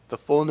 the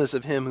fullness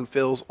of him who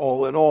fills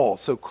all in all.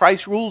 So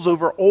Christ rules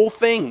over all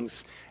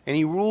things, and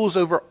he rules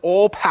over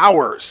all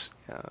powers.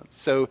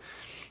 So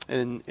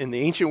in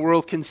the ancient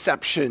world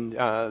conception,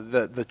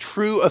 the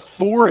true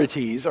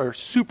authorities are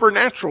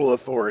supernatural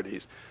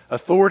authorities,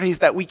 authorities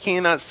that we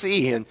cannot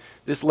see. And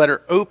this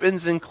letter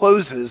opens and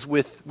closes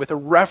with a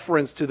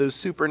reference to those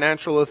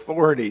supernatural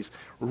authorities: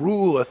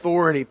 rule,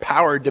 authority,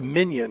 power,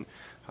 dominion.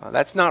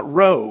 That's not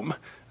Rome.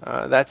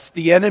 That's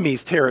the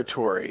enemy's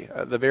territory.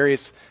 The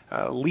various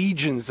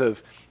legions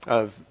of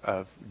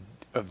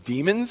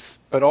demons,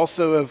 but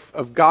also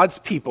of God's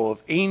people,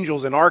 of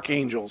angels and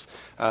archangels,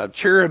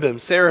 cherubim,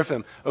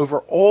 seraphim. Over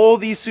all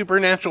these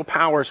supernatural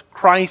powers,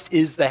 Christ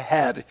is the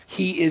head.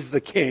 He is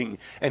the king,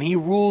 and he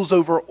rules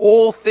over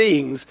all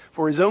things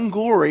for his own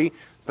glory,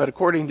 but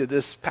according to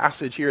this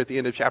passage here at the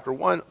end of chapter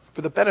 1,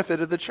 for the benefit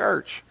of the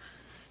church,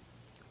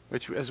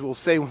 which, as we'll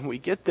say when we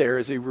get there,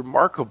 is a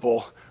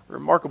remarkable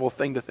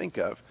thing to think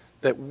of,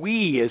 that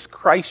we as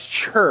Christ's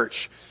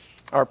church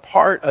are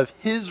part of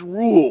his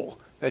rule,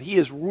 that he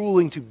is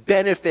ruling to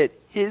benefit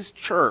his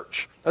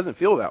church. Doesn't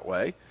feel that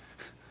way.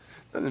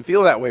 Doesn't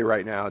feel that way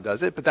right now,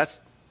 does it? But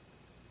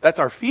that's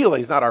our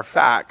feelings, not our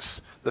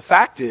facts. The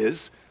fact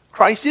is,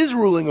 Christ is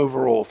ruling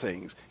over all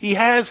things. He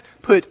has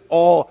put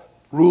all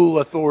rule,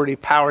 authority,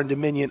 power, and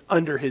dominion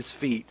under his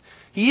feet.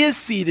 He is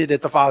seated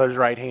at the Father's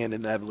right hand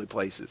in the heavenly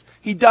places.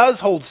 He does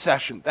hold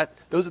session.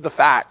 Those are the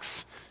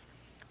facts.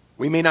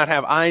 We may not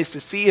have eyes to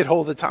see it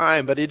all the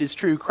time, but it is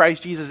true.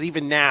 Christ Jesus,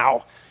 even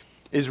now,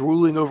 is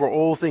ruling over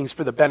all things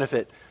for the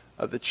benefit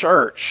of the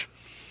church.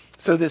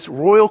 So this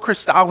royal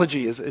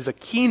Christology is a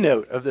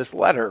keynote of this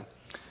letter.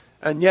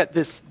 And yet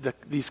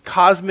these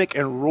cosmic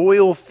and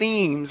royal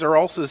themes are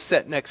also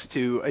set next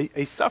to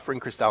a suffering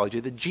Christology,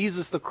 that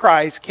Jesus the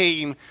Christ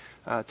came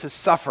to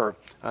suffer,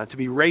 to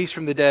be raised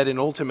from the dead, and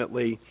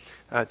ultimately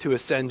to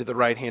ascend to the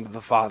right hand of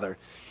the Father.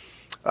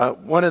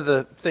 One of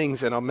the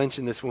things, and I'll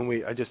mention this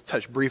when I just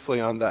touched briefly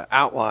on the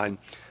outline,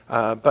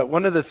 but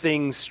one of the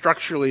things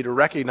structurally to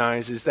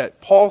recognize is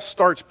that Paul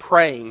starts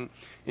praying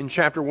in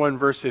chapter 1,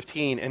 verse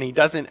 15, and he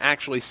doesn't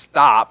actually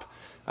stop.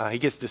 He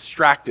gets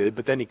distracted,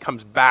 but then he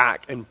comes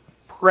back and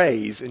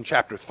prays in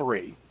chapter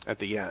 3 at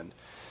the end.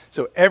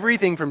 So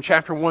everything from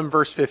chapter 1,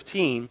 verse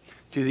 15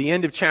 to the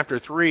end of chapter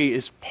 3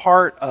 is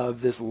part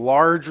of this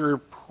larger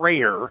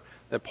prayer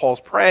that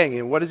Paul's praying.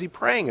 And what is he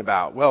praying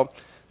about? Well,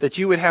 that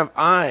you would have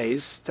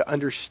eyes to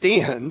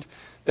understand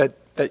that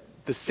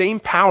the same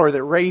power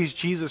that raised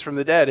Jesus from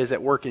the dead is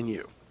at work in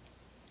you.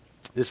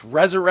 This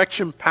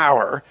resurrection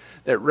power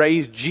that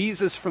raised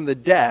Jesus from the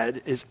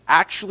dead is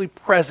actually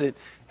present,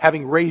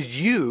 having raised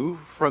you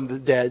from the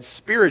dead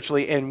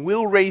spiritually, and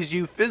will raise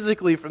you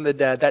physically from the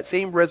dead. That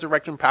same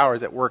resurrection power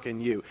is at work in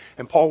you.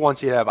 And Paul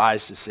wants you to have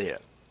eyes to see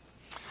it.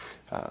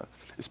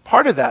 As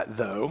part of that,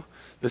 though,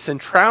 the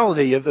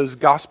centrality of those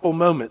gospel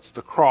moments,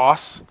 the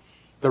cross,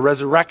 the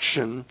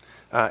resurrection,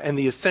 and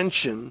the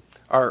ascension,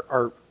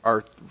 are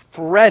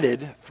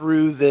threaded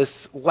through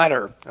this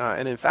letter.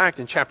 And in fact,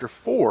 in chapter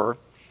 4,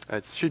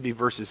 it should be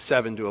verses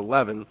 7 to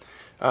 11,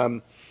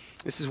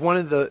 this is one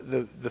of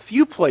the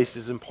few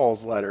places in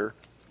Paul's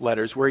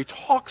letters where he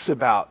talks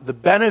about the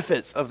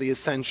benefits of the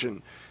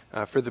ascension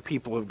for the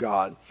people of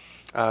God.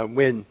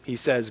 When he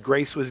says,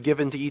 grace was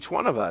given to each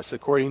one of us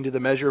according to the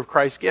measure of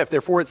Christ's gift.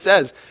 Therefore it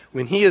says,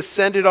 when he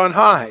ascended on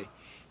high,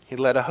 he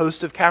led a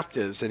host of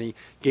captives, and he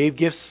gave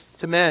gifts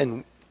to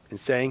men. And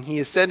saying he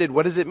ascended,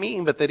 what does it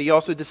mean? But that he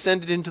also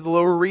descended into the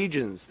lower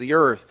regions, the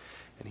earth.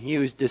 And he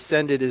who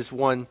descended is the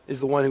one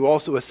who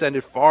also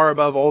ascended far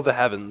above all the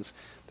heavens,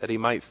 that he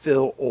might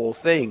fill all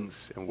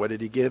things. And what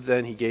did he give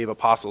then? He gave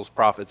apostles,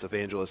 prophets,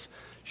 evangelists,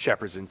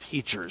 shepherds, and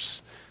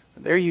teachers.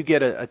 And there you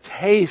get a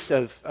taste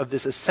of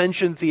this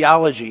ascension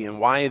theology and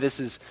why this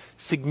is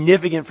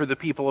significant for the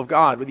people of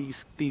God.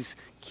 With these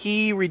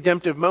key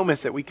redemptive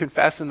moments that we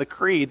confess in the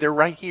creed, they're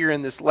right here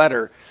in this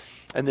letter.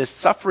 And this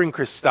suffering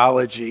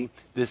Christology,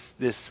 this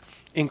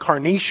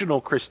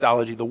incarnational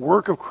Christology, the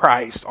work of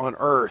Christ on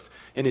earth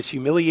in his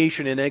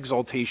humiliation and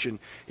exaltation,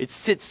 it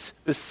sits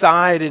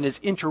beside and is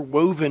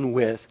interwoven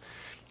with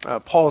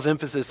Paul's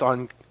emphasis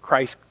on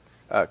Christ's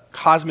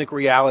cosmic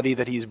reality,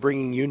 that he's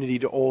bringing unity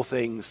to all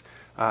things,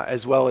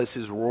 as well as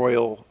his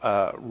royal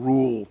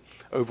rule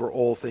over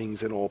all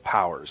things and all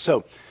powers.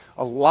 So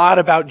a lot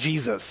about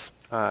Jesus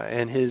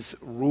and his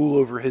rule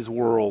over his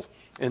world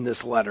in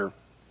this letter.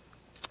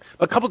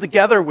 But coupled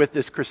together with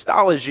this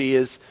Christology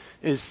is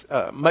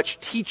much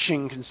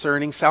teaching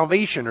concerning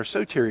salvation, or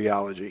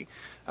soteriology.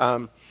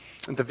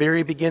 At the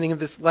very beginning of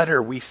this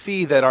letter, we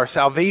see that our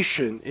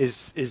salvation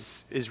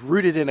is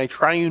rooted in a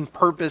triune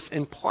purpose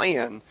and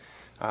plan.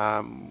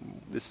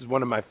 This is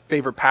one of my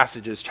favorite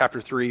passages,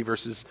 chapter 1,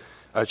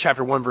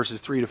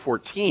 verses 3 to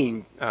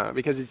 14,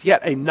 because it's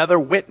yet another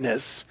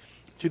witness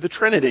to the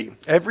Trinity.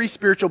 Every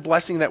spiritual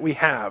blessing that we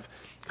have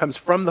comes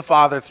from the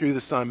Father through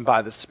the Son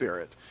by the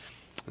Spirit.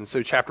 And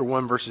so chapter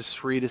 1, verses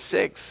 3 to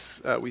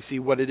 6, we see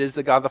what it is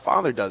that God the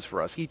Father does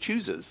for us. He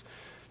chooses.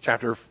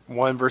 Chapter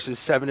 1, verses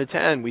 7 to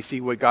 10, we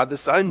see what God the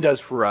Son does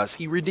for us.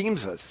 He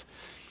redeems us.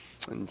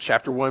 In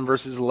chapter 1,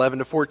 verses 11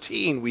 to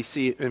 14, we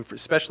see,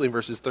 especially in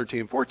verses 13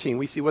 and 14,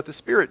 we see what the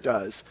Spirit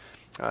does.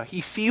 He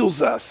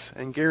seals us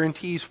and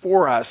guarantees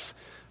for us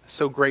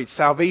so great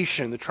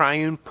salvation. The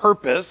triune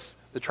purpose,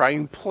 the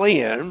triune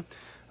plan,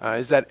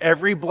 is that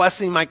every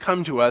blessing might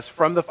come to us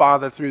from the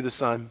Father through the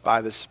Son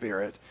by the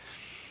Spirit.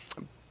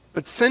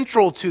 But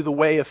central to the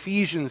way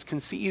Ephesians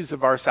conceives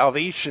of our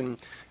salvation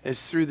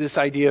is through this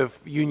idea of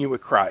union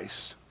with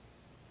Christ.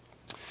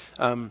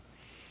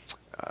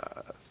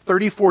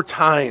 34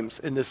 times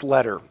in this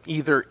letter,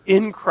 either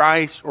in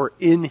Christ or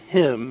in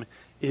Him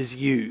is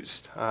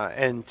used.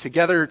 And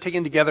together,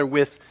 taken together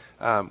with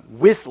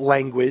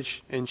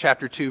language in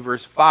chapter 2,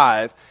 verse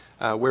 5,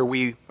 where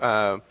we've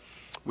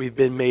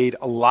been made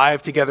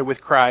alive together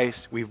with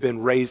Christ. We've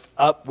been raised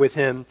up with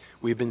Him.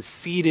 We've been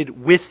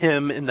seated with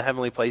Him in the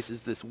heavenly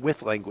places, this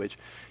with language.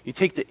 You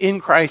take the in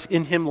Christ,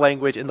 in Him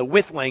language and the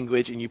with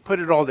language, and you put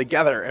it all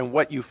together, and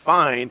what you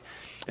find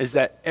is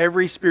that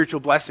every spiritual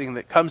blessing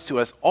that comes to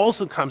us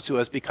also comes to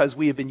us because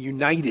we have been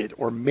united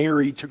or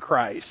married to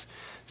Christ.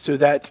 So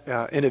that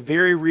in a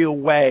very real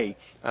way,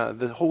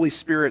 the Holy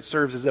Spirit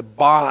serves as a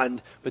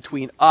bond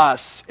between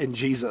us and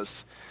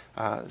Jesus.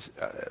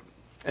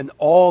 And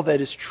all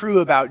that is true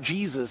about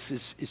Jesus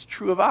is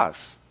true of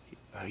us.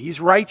 He's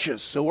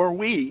righteous, so are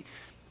we.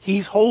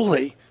 He's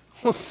holy,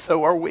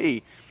 so are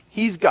we.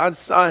 He's God's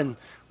Son.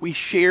 We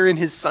share in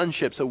His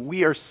sonship, so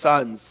we are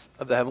sons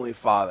of the Heavenly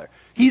Father.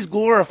 He's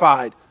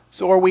glorified,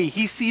 so are we.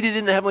 He's seated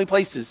in the heavenly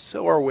places,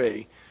 so are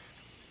we.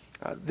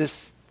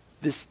 This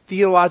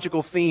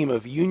theological theme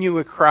of union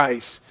with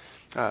Christ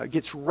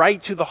gets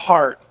right to the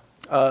heart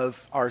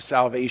of our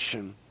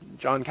salvation.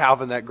 John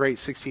Calvin, that great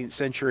 16th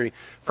century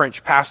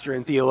French pastor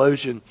and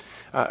theologian,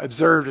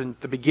 observed in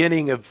the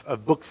beginning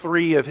of Book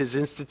 3 of his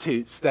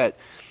Institutes that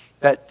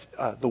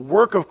the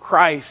work of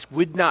Christ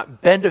would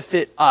not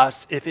benefit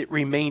us if it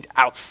remained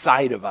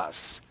outside of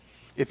us,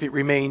 if it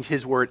remained,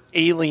 his word,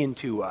 alien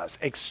to us,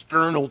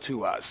 external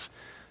to us.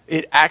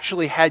 It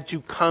actually had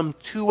to come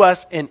to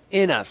us and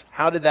in us.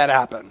 How did that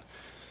happen?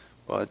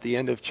 Well, at the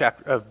end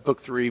of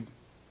Book 3,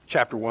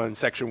 Chapter 1,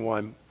 Section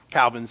 1,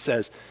 Calvin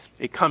says,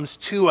 it comes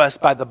to us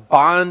by the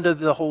bond of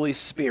the Holy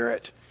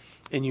Spirit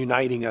in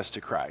uniting us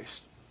to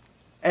Christ.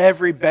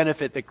 Every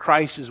benefit that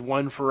Christ has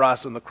won for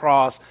us on the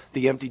cross,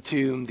 the empty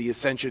tomb, the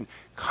ascension,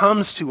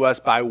 comes to us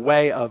by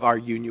way of our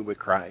union with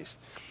Christ.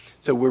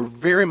 So we're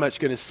very much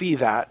going to see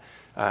that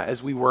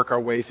as we work our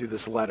way through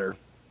this letter.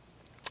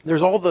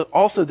 There's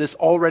also this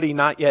already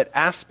not yet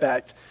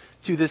aspect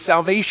to this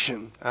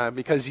salvation,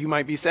 because you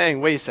might be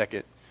saying, wait a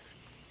second,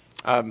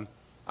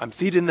 I'm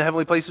seated in the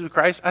heavenly places with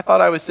Christ. I thought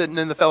I was sitting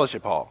in the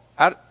fellowship hall.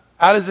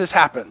 How does this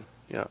happen?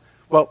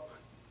 Well,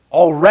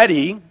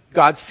 already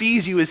God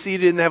sees you as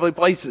seated in the heavenly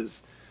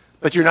places,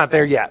 but you're not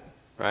there yet,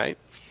 right?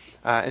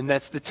 And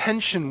that's the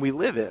tension we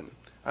live in,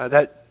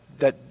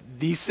 that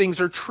these things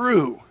are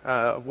true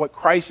of what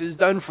Christ has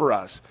done for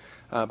us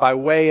by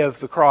way of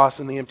the cross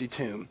and the empty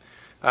tomb.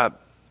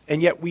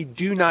 And yet we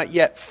do not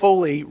yet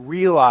fully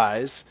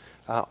realize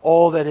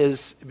all that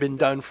has been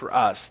done for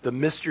us, the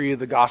mystery of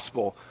the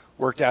gospel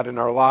worked out in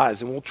our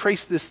lives. And we'll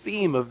trace this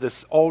theme of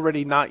this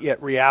already not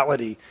yet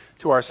reality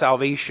to our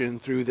salvation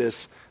through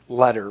this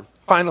letter.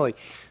 Finally,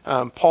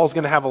 Paul's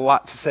going to have a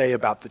lot to say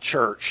about the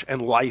church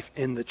and life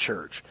in the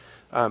church.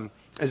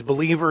 As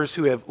believers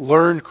who have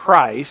learned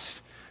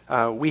Christ,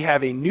 we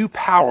have a new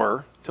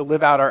power to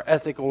live out our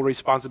ethical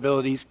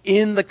responsibilities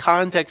in the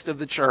context of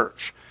the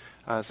church.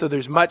 So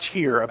there's much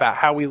here about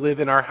how we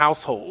live in our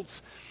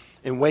households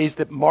in ways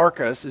that mark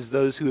us as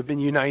those who have been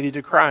united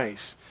to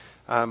Christ.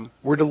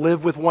 We're to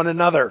live with one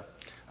another.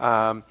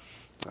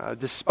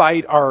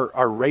 Despite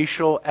our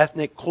racial,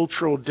 ethnic,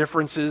 cultural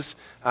differences,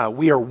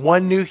 we are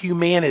one new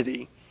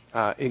humanity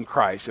in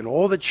Christ. And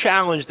all the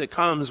challenge that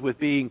comes with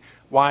being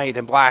white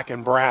and black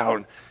and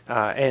brown,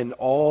 and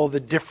all the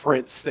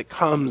difference that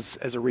comes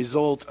as a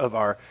result of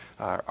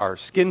our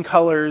skin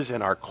colors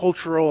and our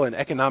cultural and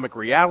economic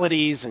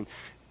realities. And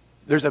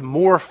there's a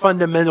more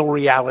fundamental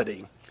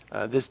reality.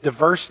 This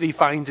diversity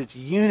finds its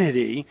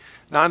unity,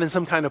 not in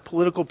some kind of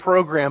political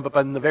program, but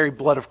in the very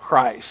blood of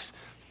Christ.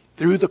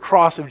 Through the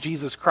cross of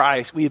Jesus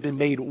Christ, we have been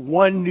made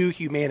one new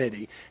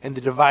humanity, and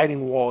the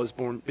dividing wall has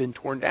been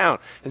torn down.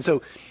 And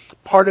so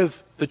part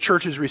of the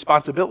church's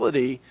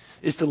responsibility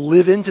is to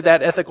live into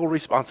that ethical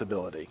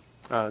responsibility,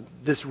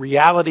 this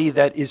reality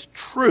that is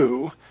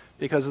true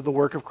because of the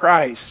work of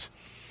Christ.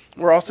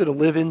 We're also to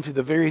live into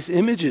the various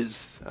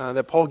images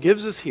that Paul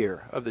gives us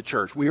here of the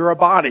church. We are a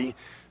body,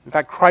 in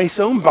fact, Christ's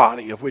own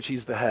body, of which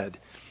he's the head.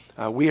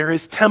 We are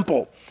his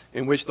temple,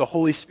 in which the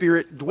Holy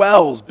Spirit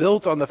dwells,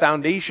 built on the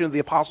foundation of the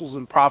apostles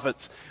and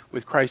prophets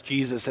with Christ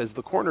Jesus as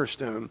the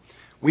cornerstone.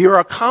 We are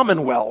a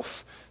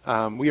commonwealth.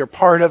 We are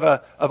part of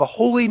a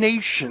holy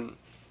nation.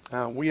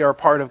 We are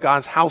part of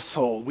God's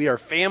household. We are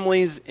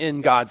families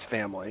in God's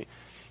family.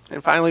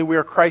 And finally, we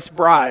are Christ's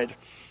bride.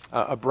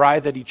 a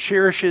bride that he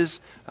cherishes,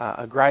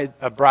 a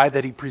bride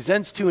that he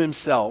presents to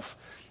himself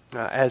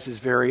as his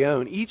very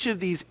own. Each of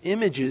these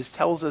images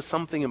tells us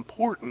something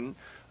important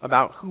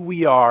about who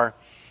we are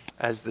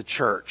as the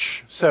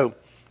church. So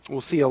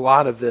we'll see a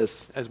lot of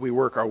this as we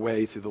work our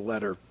way through the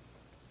letter.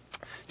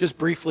 Just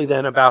briefly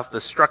then about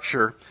the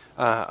structure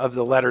of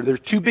the letter. There's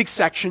two big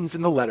sections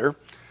in the letter,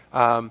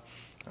 and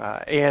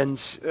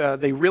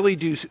they really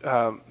do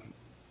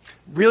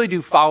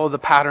follow the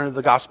pattern of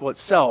the gospel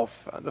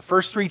itself. The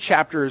first three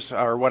chapters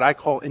are what I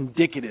call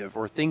indicative,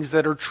 or things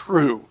that are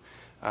true.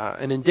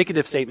 An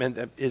indicative statement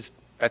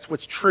that's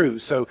what's true.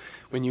 So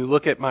when you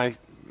look at my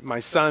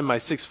son, my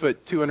 6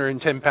 foot,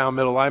 210-pound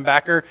middle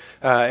linebacker,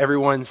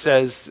 everyone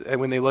says,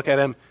 when they look at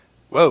him,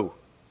 whoa,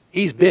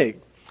 he's big.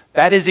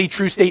 That is a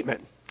true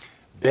statement.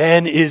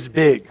 Ben is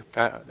big.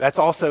 That's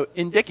also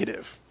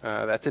indicative.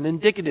 That's an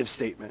indicative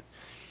statement.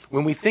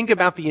 When we think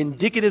about the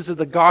indicatives of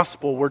the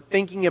gospel, we're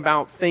thinking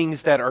about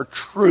things that are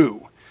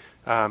true.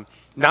 And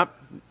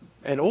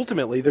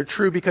ultimately, they're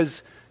true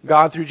because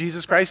God, through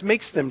Jesus Christ,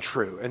 makes them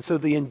true. And so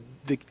the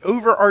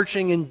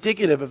overarching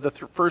indicative of the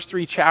first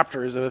three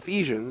chapters of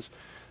Ephesians,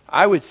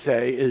 I would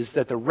say, is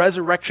that the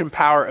resurrection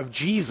power of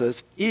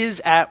Jesus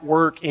is at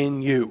work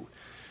in you.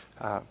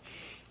 And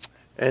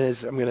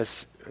as I'm going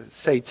to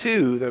say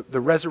too, the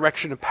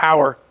resurrection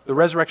power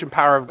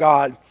of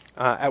God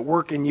at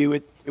work in you,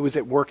 it was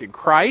at work in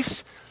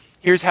Christ.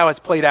 Here's how it's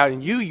played out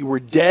in you. You were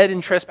dead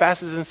in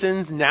trespasses and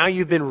sins. Now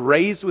you've been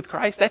raised with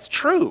Christ. That's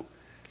true.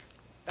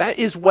 That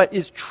is what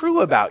is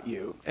true about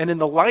you. And in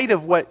the light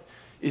of what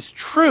is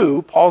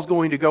true, Paul's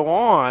going to go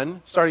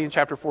on, starting in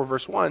chapter 4,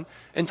 verse 1,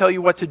 and tell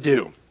you what to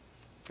do.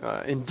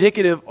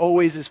 Indicative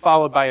always is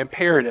followed by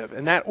imperative,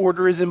 and that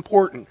order is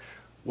important.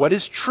 What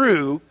is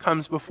true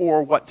comes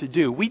before what to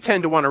do. We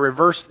tend to want to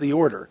reverse the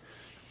order.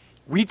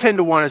 We tend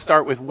to want to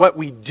start with what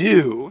we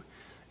do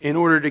in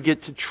order to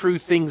get to true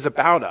things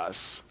about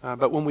us.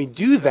 But when we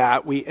do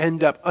that, we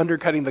end up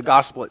undercutting the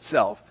gospel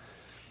itself.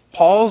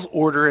 Paul's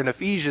order in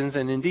Ephesians,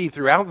 and indeed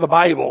throughout the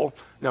Bible,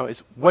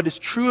 is what is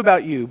true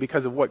about you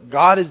because of what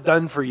God has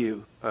done for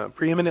you,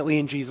 preeminently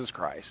in Jesus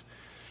Christ.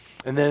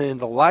 And then in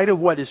the light of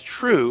what is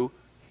true,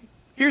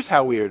 here's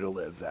how we are to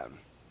live then.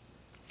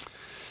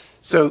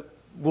 So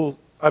we'll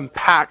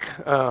unpack,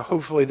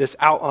 hopefully, this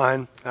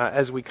outline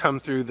as we come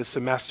through the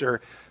semester.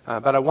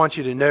 But I want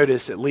you to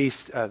notice at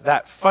least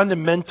that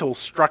fundamental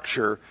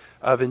structure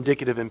of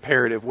indicative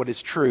imperative, what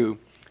is true,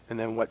 and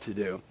then what to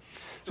do.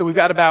 So we've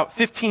got about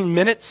 15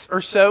 minutes or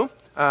so,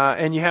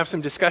 and you have some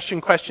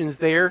discussion questions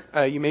there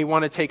you may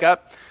want to take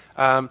up.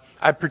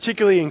 I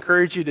particularly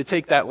encourage you to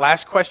take that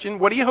last question.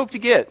 What do you hope to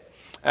get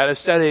out of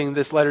studying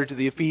this letter to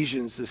the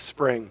Ephesians this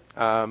spring?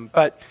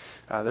 But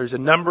there's a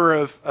number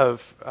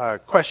of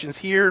questions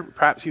here.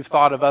 Perhaps you've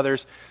thought of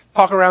others.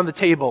 Talk around the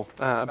table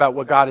about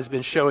what God has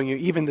been showing you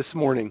even this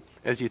morning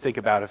as you think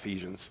about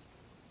Ephesians.